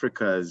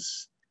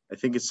Africa's, I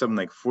think it's something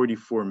like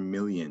 44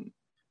 million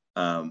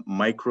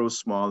micro,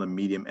 small, and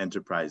medium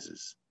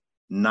enterprises.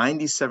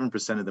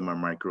 97% of them are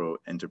micro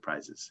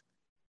enterprises,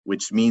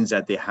 which means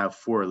that they have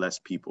 4 or less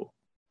people.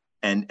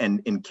 And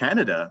in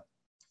Canada,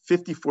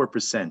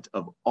 54%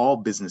 of all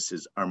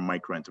businesses are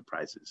micro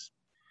enterprises.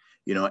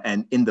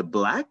 And in the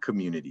Black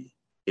community,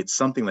 it's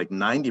something like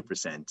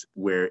 90%,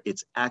 where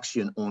it's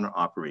actually an owner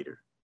operator.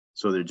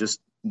 So they're just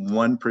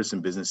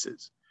one-person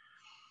businesses.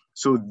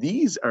 So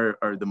these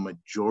are the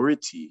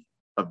majority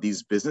of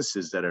these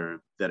businesses that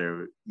are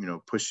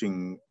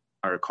pushing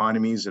our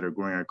economies, that are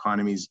growing our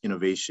economies,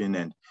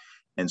 innovation,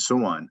 and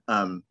so on.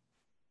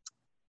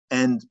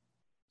 And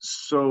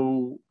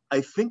so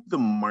I think the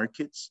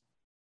markets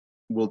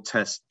will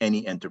test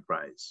any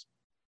enterprise,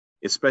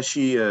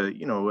 especially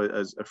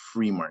as a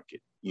free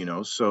market.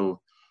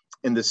 So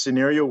in the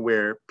scenario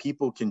where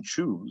people can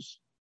choose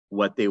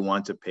what they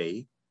want to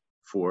pay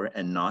for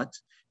and not,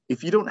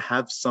 if you don't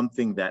have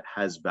something that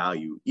has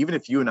value, even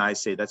if you and I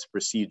say that's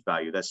perceived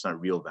value, that's not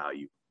real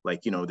value.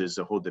 Like, there's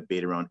a whole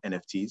debate around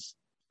NFTs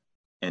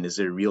and is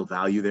there real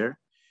value there?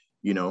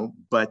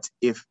 But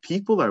if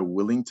people are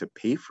willing to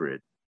pay for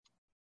it,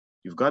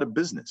 you've got a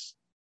business.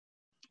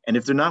 And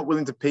if they're not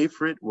willing to pay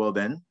for it, well,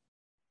 then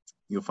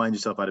you'll find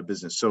yourself out of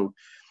business. So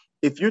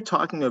if you're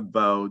talking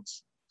about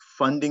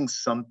funding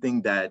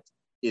something that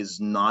is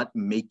not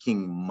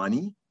making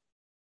money,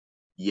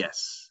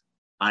 yes,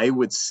 I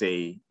would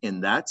say in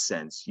that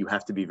sense, you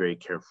have to be very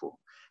careful.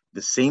 At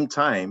the same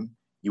time,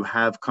 you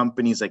have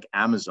companies like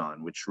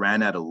Amazon, which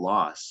ran at a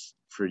loss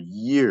for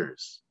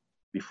years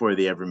before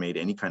they ever made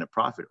any kind of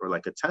profit, or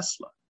like a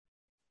Tesla,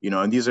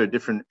 and these are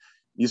different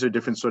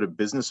sort of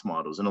business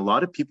models. And a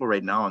lot of people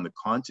right now on the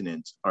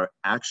continent are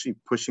actually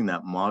pushing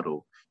that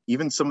model.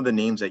 Even some of the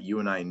names that you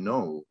and I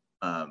know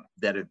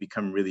that have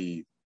become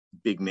really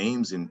big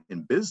names in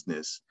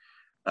business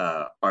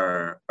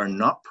are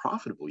not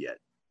profitable yet,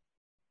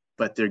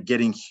 but they're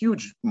getting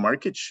huge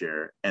market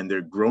share and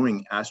they're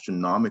growing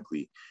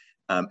astronomically.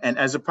 And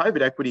as a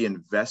private equity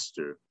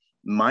investor,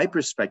 my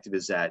perspective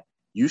is that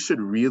you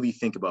should really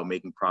think about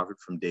making profit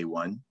from day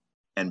one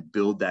and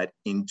build that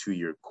into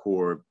your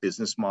core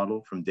business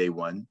model from day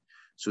one,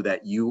 so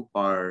that you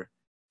are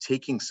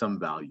taking some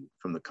value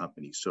from the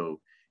company. So,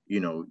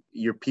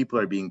 your people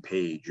are being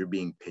paid, you're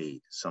being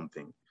paid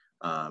something,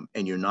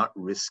 and you're not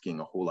risking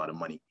a whole lot of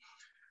money.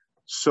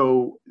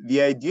 So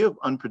the idea of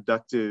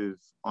unproductive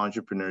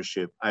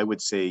entrepreneurship, I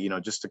would say,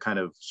 just to kind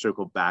of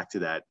circle back to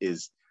that,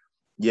 is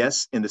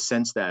yes, in the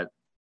sense that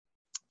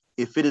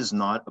if it is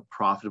not a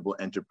profitable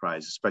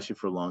enterprise, especially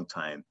for a long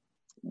time,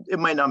 it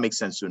might not make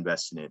sense to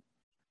invest in it.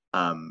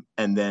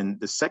 And then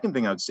the second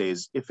thing I would say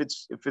is if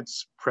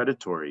it's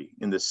predatory,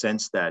 in the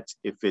sense that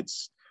if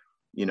it's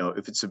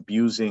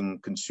abusing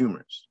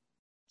consumers,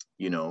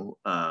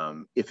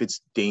 if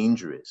it's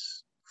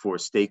dangerous for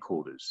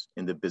stakeholders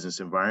in the business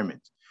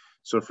environment.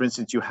 So for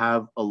instance, you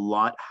have a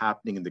lot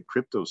happening in the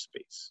crypto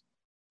space,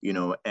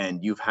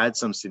 and you've had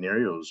some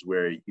scenarios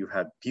where you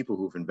have people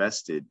who've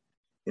invested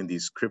in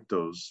these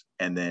cryptos.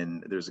 And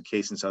then there's a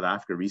case in South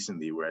Africa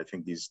recently where I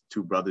think these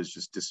two brothers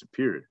just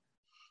disappeared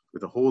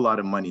with a whole lot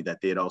of money that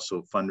they had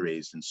also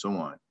fundraised and so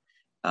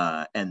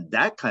on. And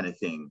that kind of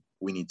thing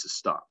we need to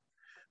stop.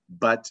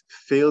 But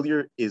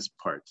failure is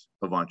part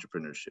of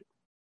entrepreneurship.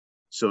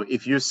 So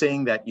if you're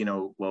saying that,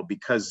 well,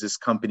 because this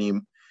company,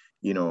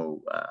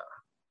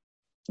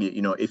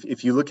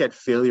 if you look at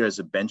failure as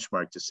a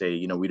benchmark to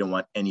say, we don't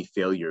want any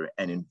failure,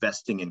 and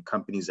investing in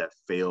companies that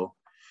fail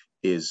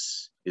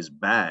is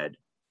bad.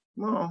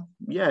 Well,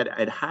 yeah,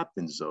 it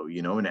happens though,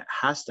 and it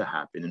has to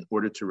happen in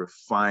order to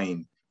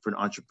refine, for an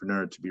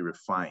entrepreneur to be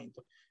refined,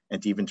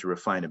 and to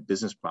refine a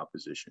business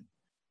proposition.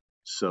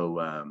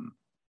 So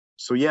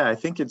yeah, I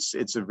think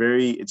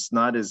it's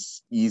not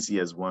as easy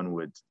as one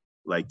would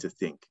like to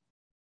think.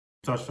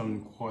 Touched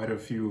on quite a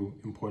few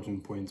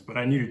important points, but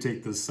I need to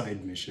take this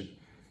side mission.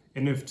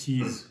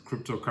 NFTs,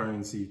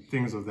 cryptocurrency,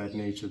 things of that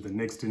nature, the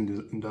next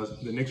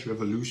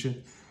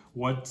revolution.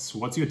 What's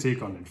your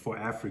take on it for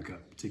Africa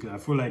particularly?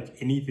 I feel like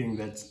anything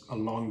that's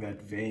along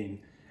that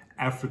vein,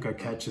 Africa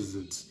catches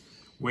it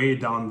way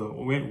down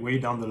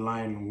the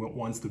line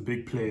once the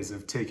big players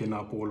have taken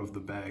up all of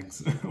the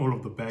bags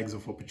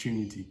of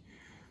opportunity.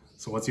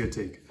 So what's your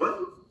take?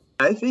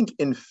 I think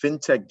in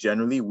fintech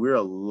generally, we're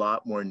a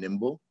lot more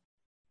nimble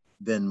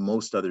than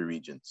most other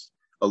regions,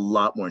 a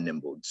lot more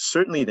nimble,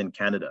 certainly than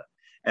Canada.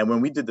 And when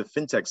we did the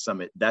FinTech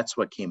Summit, that's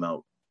what came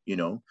out,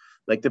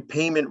 like the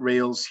payment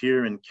rails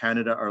here in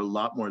Canada are a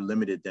lot more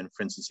limited than,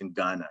 for instance, in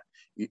Ghana,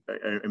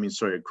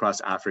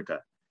 across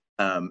Africa.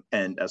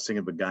 And I was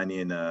thinking about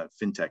Ghanaian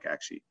FinTech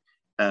actually.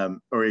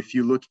 Or if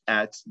you look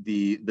at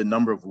the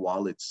number of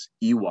wallets,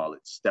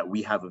 e-wallets that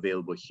we have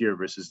available here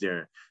versus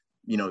there,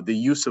 the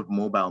use of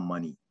mobile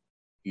money,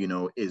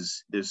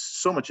 there's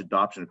so much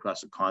adoption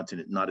across the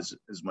continent, not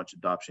as much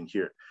adoption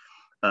here.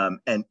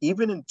 And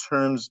even in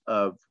terms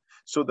of,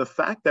 so the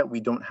fact that we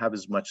don't have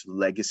as much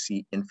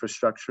legacy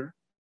infrastructure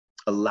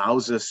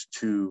allows us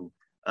to,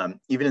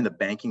 even in the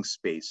banking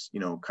space,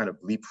 kind of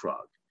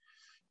leapfrog,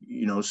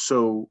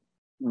 so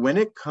when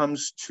it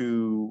comes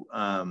to,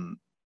 for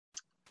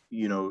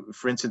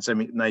instance,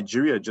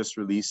 Nigeria just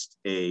released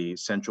a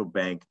central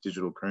bank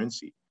digital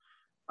currency.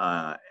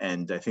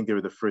 And I think they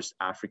were the first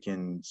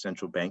African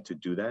central bank to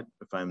do that,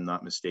 if I'm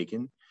not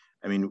mistaken.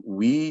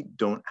 We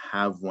don't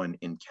have one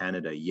in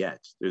Canada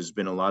yet. There's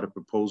been a lot of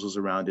proposals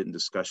around it and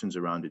discussions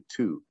around it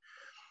too.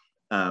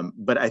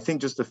 But I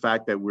think just the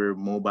fact that we're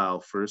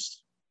mobile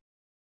first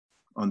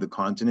on the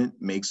continent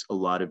makes a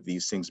lot of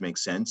these things make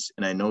sense.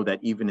 And I know that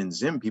even in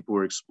Zim, people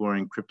were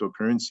exploring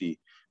cryptocurrency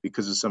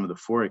because of some of the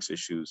Forex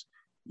issues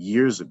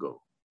years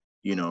ago,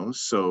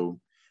 So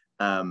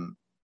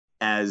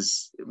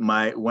as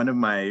one of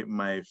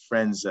my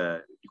friends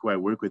who I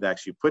work with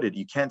actually put it,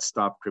 you can't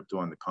stop crypto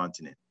on the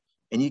continent.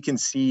 And you can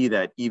see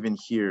that even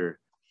here,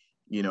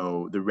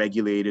 the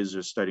regulators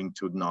are starting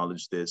to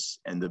acknowledge this,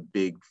 and the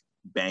big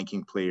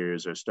banking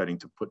players are starting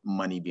to put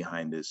money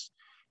behind this.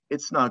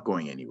 It's not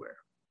going anywhere.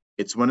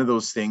 it's one of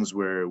those things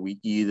where we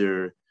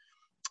either,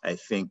 I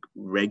think,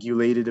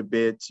 regulate it a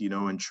bit,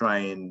 and try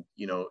and,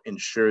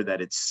 ensure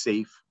that it's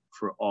safe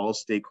for all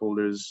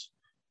stakeholders,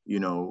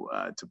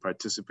 to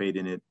participate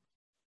in it.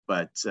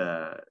 But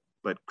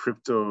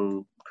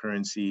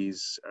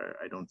cryptocurrencies are,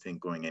 I don't think,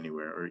 going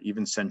anywhere, or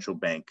even central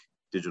bank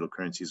digital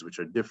currencies, which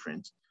are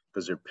different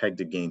because they're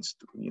pegged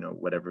against,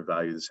 whatever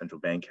value the central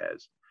bank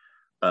has.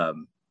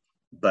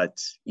 But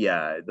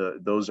yeah,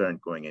 those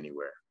aren't going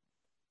anywhere.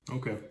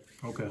 Okay,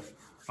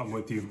 I'm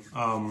with you.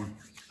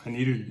 I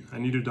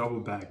need to double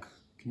back.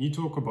 Can you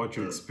talk about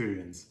your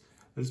experience?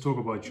 Let's talk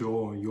about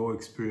your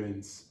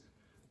experience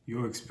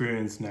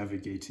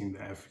navigating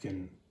the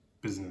African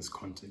business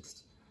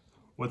context.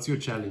 What's your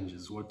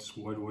challenges? What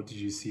did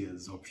you see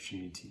as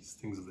opportunities,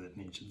 things of that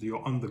nature?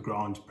 Your on the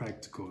ground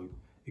practical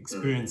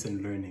experience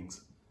and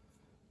learnings.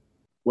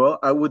 Well,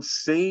 I would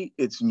say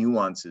it's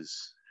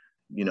nuances.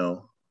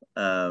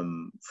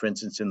 For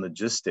instance, in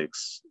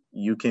logistics,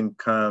 you can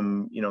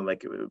come,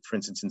 like for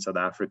instance, in South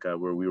Africa,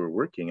 where we were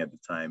working at the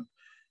time,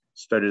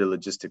 started a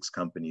logistics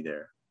company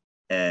there,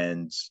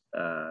 and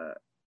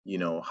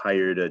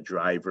hired a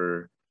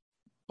driver,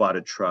 bought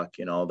a truck,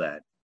 and all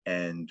that.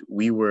 And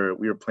we were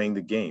playing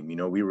the game.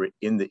 We were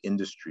in the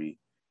industry,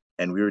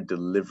 and we were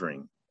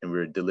delivering,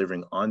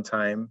 on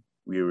time.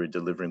 We were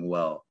delivering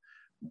well.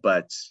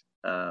 But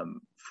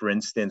for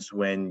instance,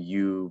 when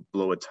you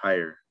blow a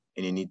tire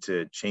and you need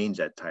to change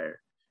that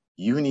tire,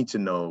 you need to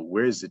know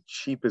where is the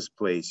cheapest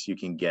place you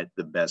can get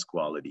the best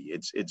quality.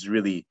 It's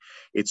really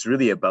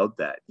about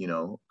that,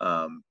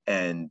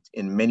 and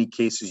in many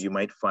cases you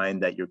might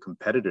find that your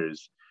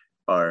competitors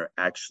are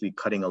actually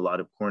cutting a lot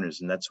of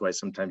corners, and that's why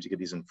sometimes you get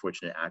these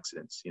unfortunate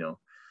accidents,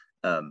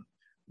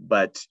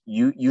 but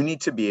you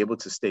need to be able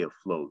to stay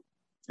afloat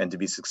and to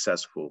be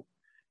successful,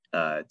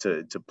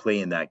 to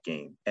play in that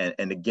game.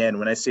 And again,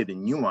 when I say the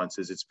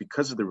nuances, it's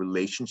because of the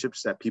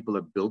relationships that people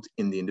have built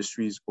in the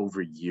industries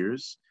over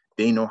years.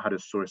 They know how to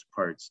source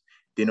parts.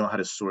 They know how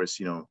to source,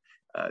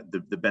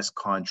 the best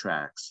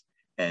contracts,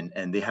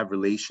 and they have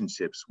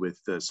relationships with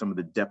some of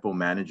the depot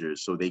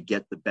managers, so they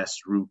get the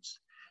best routes.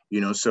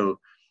 So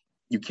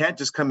you can't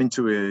just come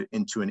into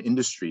an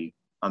industry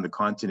on the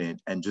continent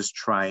and just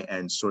try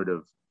and sort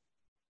of,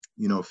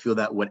 feel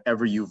that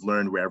whatever you've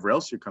learned wherever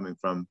else you're coming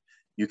from,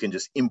 you can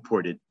just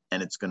import it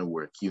and it's going to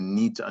work. You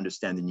need to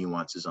understand the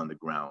nuances on the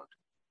ground,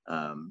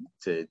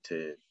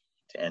 to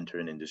enter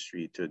an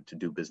industry, to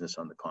do business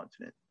on the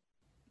continent.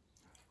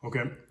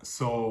 Okay,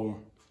 so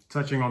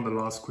touching on the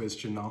last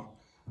question now,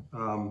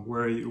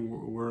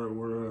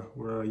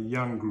 we're a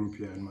young group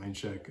here in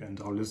Mindcheck, and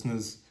our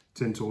listeners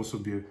tend to also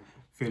be a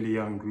fairly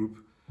young group.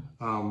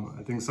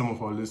 I think some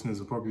of our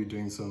listeners are probably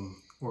doing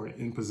or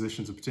in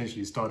positions of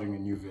potentially starting a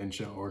new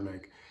venture, or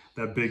like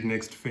that big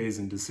next phase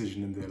and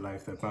decision in their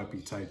life that might be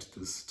tied to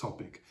this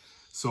topic.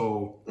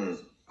 So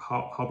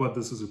how about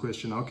this as a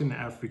question? How can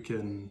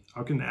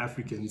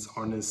Africans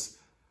harness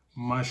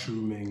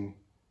mushrooming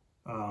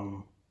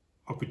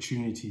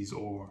opportunities,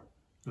 or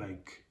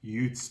like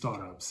youth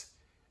startups,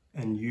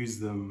 and use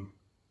them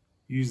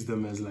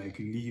as like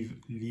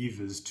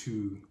levers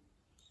to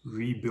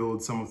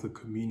rebuild some of the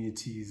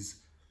communities,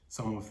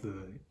 some of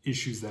the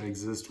issues that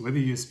exist, whether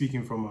you're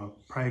speaking from a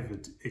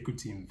private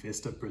equity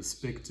investor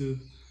perspective,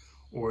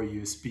 or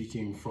you're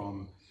speaking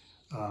from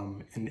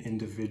an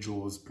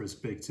individual's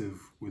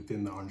perspective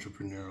within the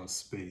entrepreneurial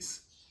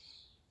space?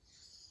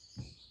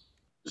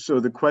 So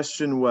the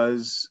question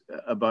was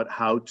about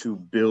how to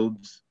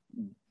build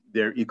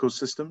their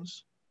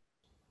ecosystems.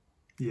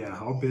 Yeah,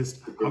 how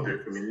best to build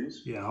their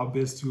communities. Yeah, how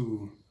best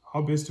to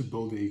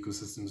build the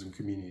ecosystems and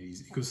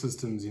communities.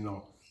 Ecosystems,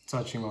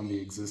 touching on the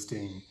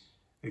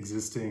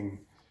existing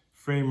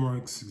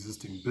frameworks,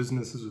 existing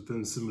businesses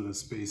within similar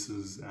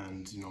spaces,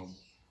 and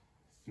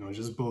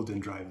just build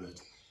and drive that.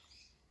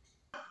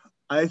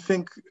 I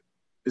think,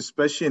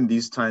 especially in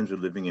these times we're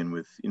living in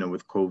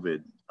with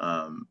COVID,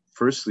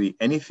 firstly,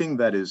 anything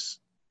that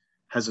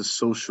has a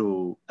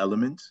social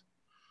element,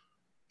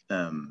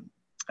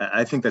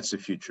 I think that's the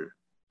future.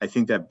 I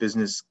think that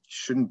business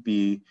shouldn't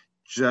be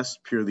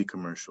just purely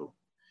commercial.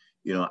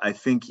 I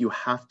think you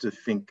have to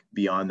think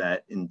beyond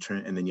that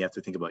and then you have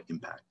to think about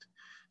impact.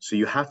 So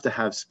you have to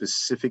have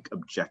specific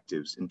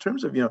objectives in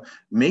terms of,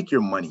 make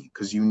your money,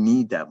 because you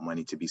need that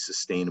money to be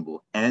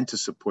sustainable and to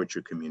support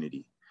your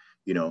community,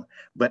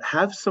 but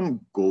have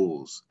some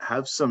goals,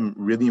 have some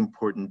really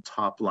important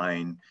top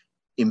line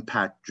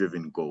impact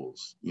driven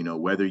goals,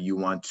 whether you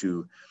want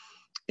to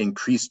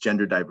increase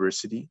gender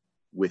diversity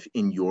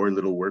within your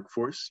little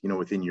workforce,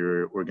 within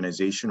your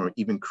organization, or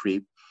even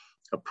create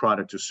a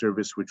product or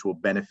service which will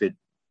benefit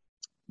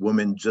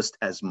women just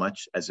as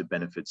much as it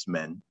benefits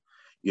men.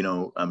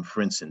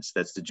 For instance,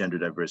 that's the gender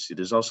diversity.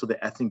 There's also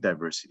the ethnic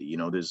diversity.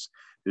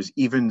 There's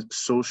even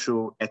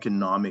social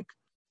economic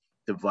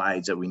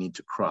divides that we need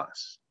to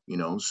cross.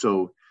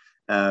 So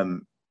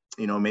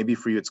maybe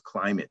for you it's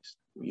climate.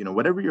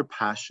 Whatever you're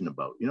passionate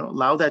about,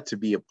 allow that to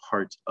be a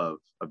part of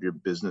your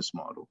business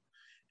model.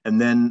 And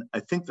then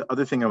I think the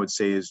other thing I would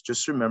say is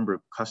just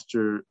remember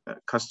customer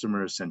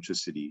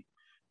centricity.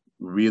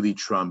 really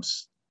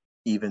trumps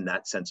even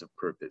that sense of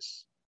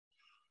purpose.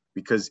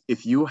 Because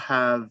if you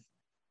have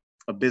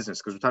a business,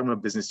 because we're talking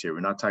about business here,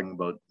 we're not talking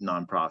about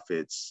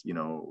nonprofits,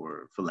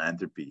 or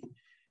philanthropy.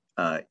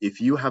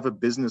 If you have a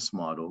business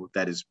model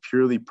that is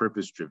purely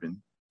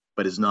purpose-driven,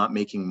 but is not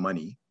making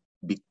money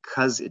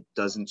because it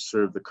doesn't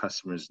serve the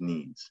customer's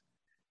needs,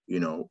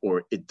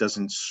 or it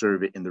doesn't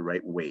serve it in the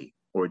right way,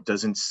 or it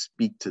doesn't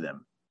speak to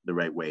them the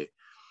right way,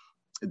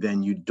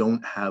 then you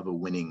don't have a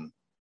winning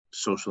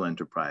social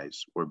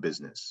enterprise or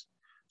business.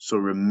 So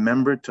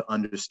remember to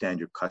understand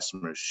your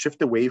customers.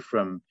 Shift away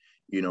from,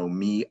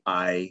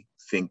 I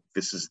think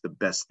this is the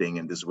best thing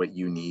and this is what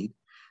you need,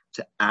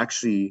 to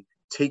actually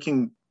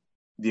taking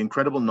the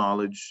incredible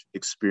knowledge,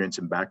 experience,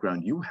 and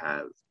background you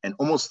have and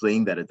almost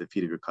laying that at the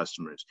feet of your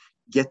customers.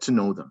 Get to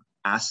know them,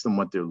 ask them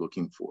what they're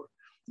looking for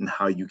and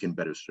how you can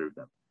better serve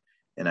them.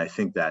 And I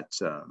think that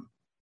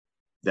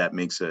that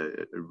makes a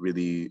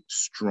really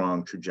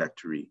strong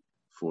trajectory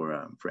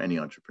for any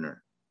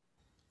entrepreneur.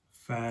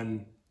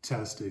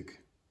 Fantastic.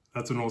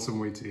 That's an awesome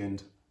way to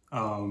end.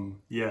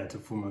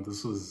 Tafuma,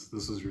 this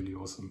was really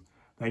awesome.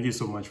 Thank you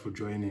so much for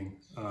joining.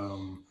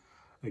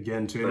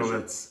 Again, to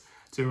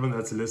everyone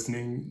that's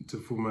listening,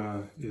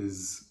 Tafuma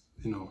is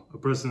a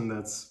person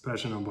that's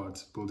passionate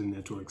about building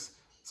networks.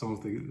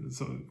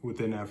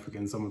 Within Africa,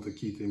 and some of the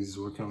key things he's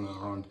working on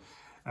around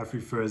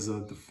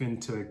AfriFursa, the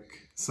FinTech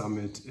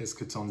Summit,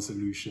 Eschaton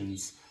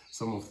Solutions.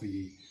 Some of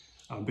the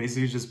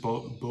basically just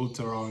built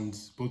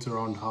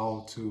around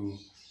how to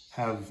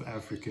have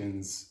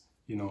Africans,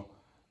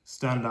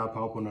 stand up,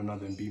 help one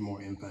another, and be more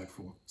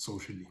impactful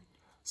socially.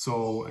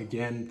 So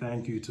again,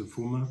 thank you to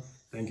Tafuma.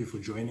 Thank you for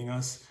joining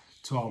us.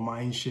 To our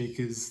mind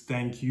shakers,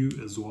 thank you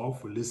as well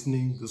for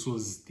listening. This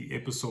was the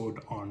episode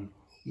on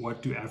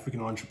what do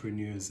African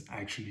entrepreneurs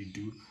actually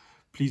do.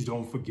 Please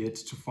don't forget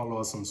to follow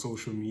us on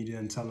social media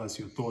and tell us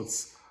your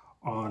thoughts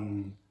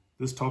on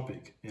this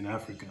topic in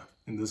Africa,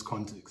 in this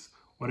context,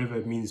 whatever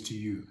it means to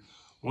you.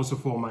 Also,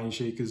 for mind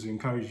shakers, we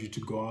encourage you to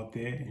go out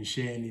there and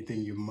share anything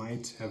you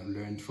might have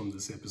learned from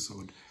this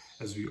episode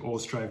as we all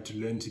strive to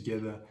learn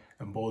together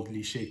and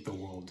boldly shake the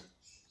world.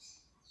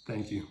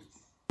 Thank you.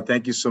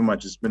 Thank you so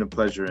much. It's been a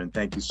pleasure. And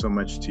thank you so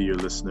much to your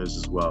listeners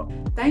as well.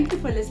 Thank you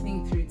for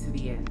listening through to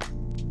the end.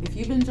 If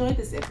you've enjoyed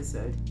this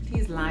episode,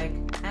 please like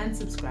and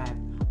subscribe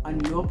on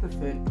your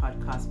preferred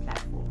podcast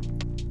platform,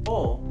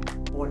 or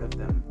all of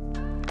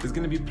them. There's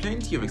going to be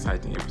plenty of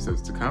exciting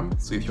episodes to come,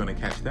 so if you want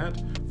to catch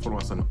that, follow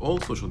us on all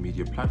social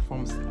media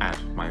platforms at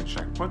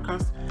Mindshack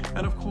Podcast,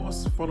 and of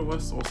course, follow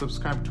us or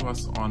subscribe to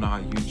us on our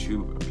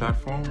YouTube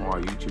platform or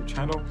our YouTube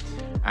channel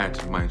at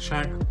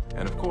Mindshack,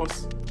 and of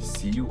course,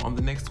 see you on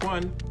the next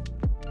one.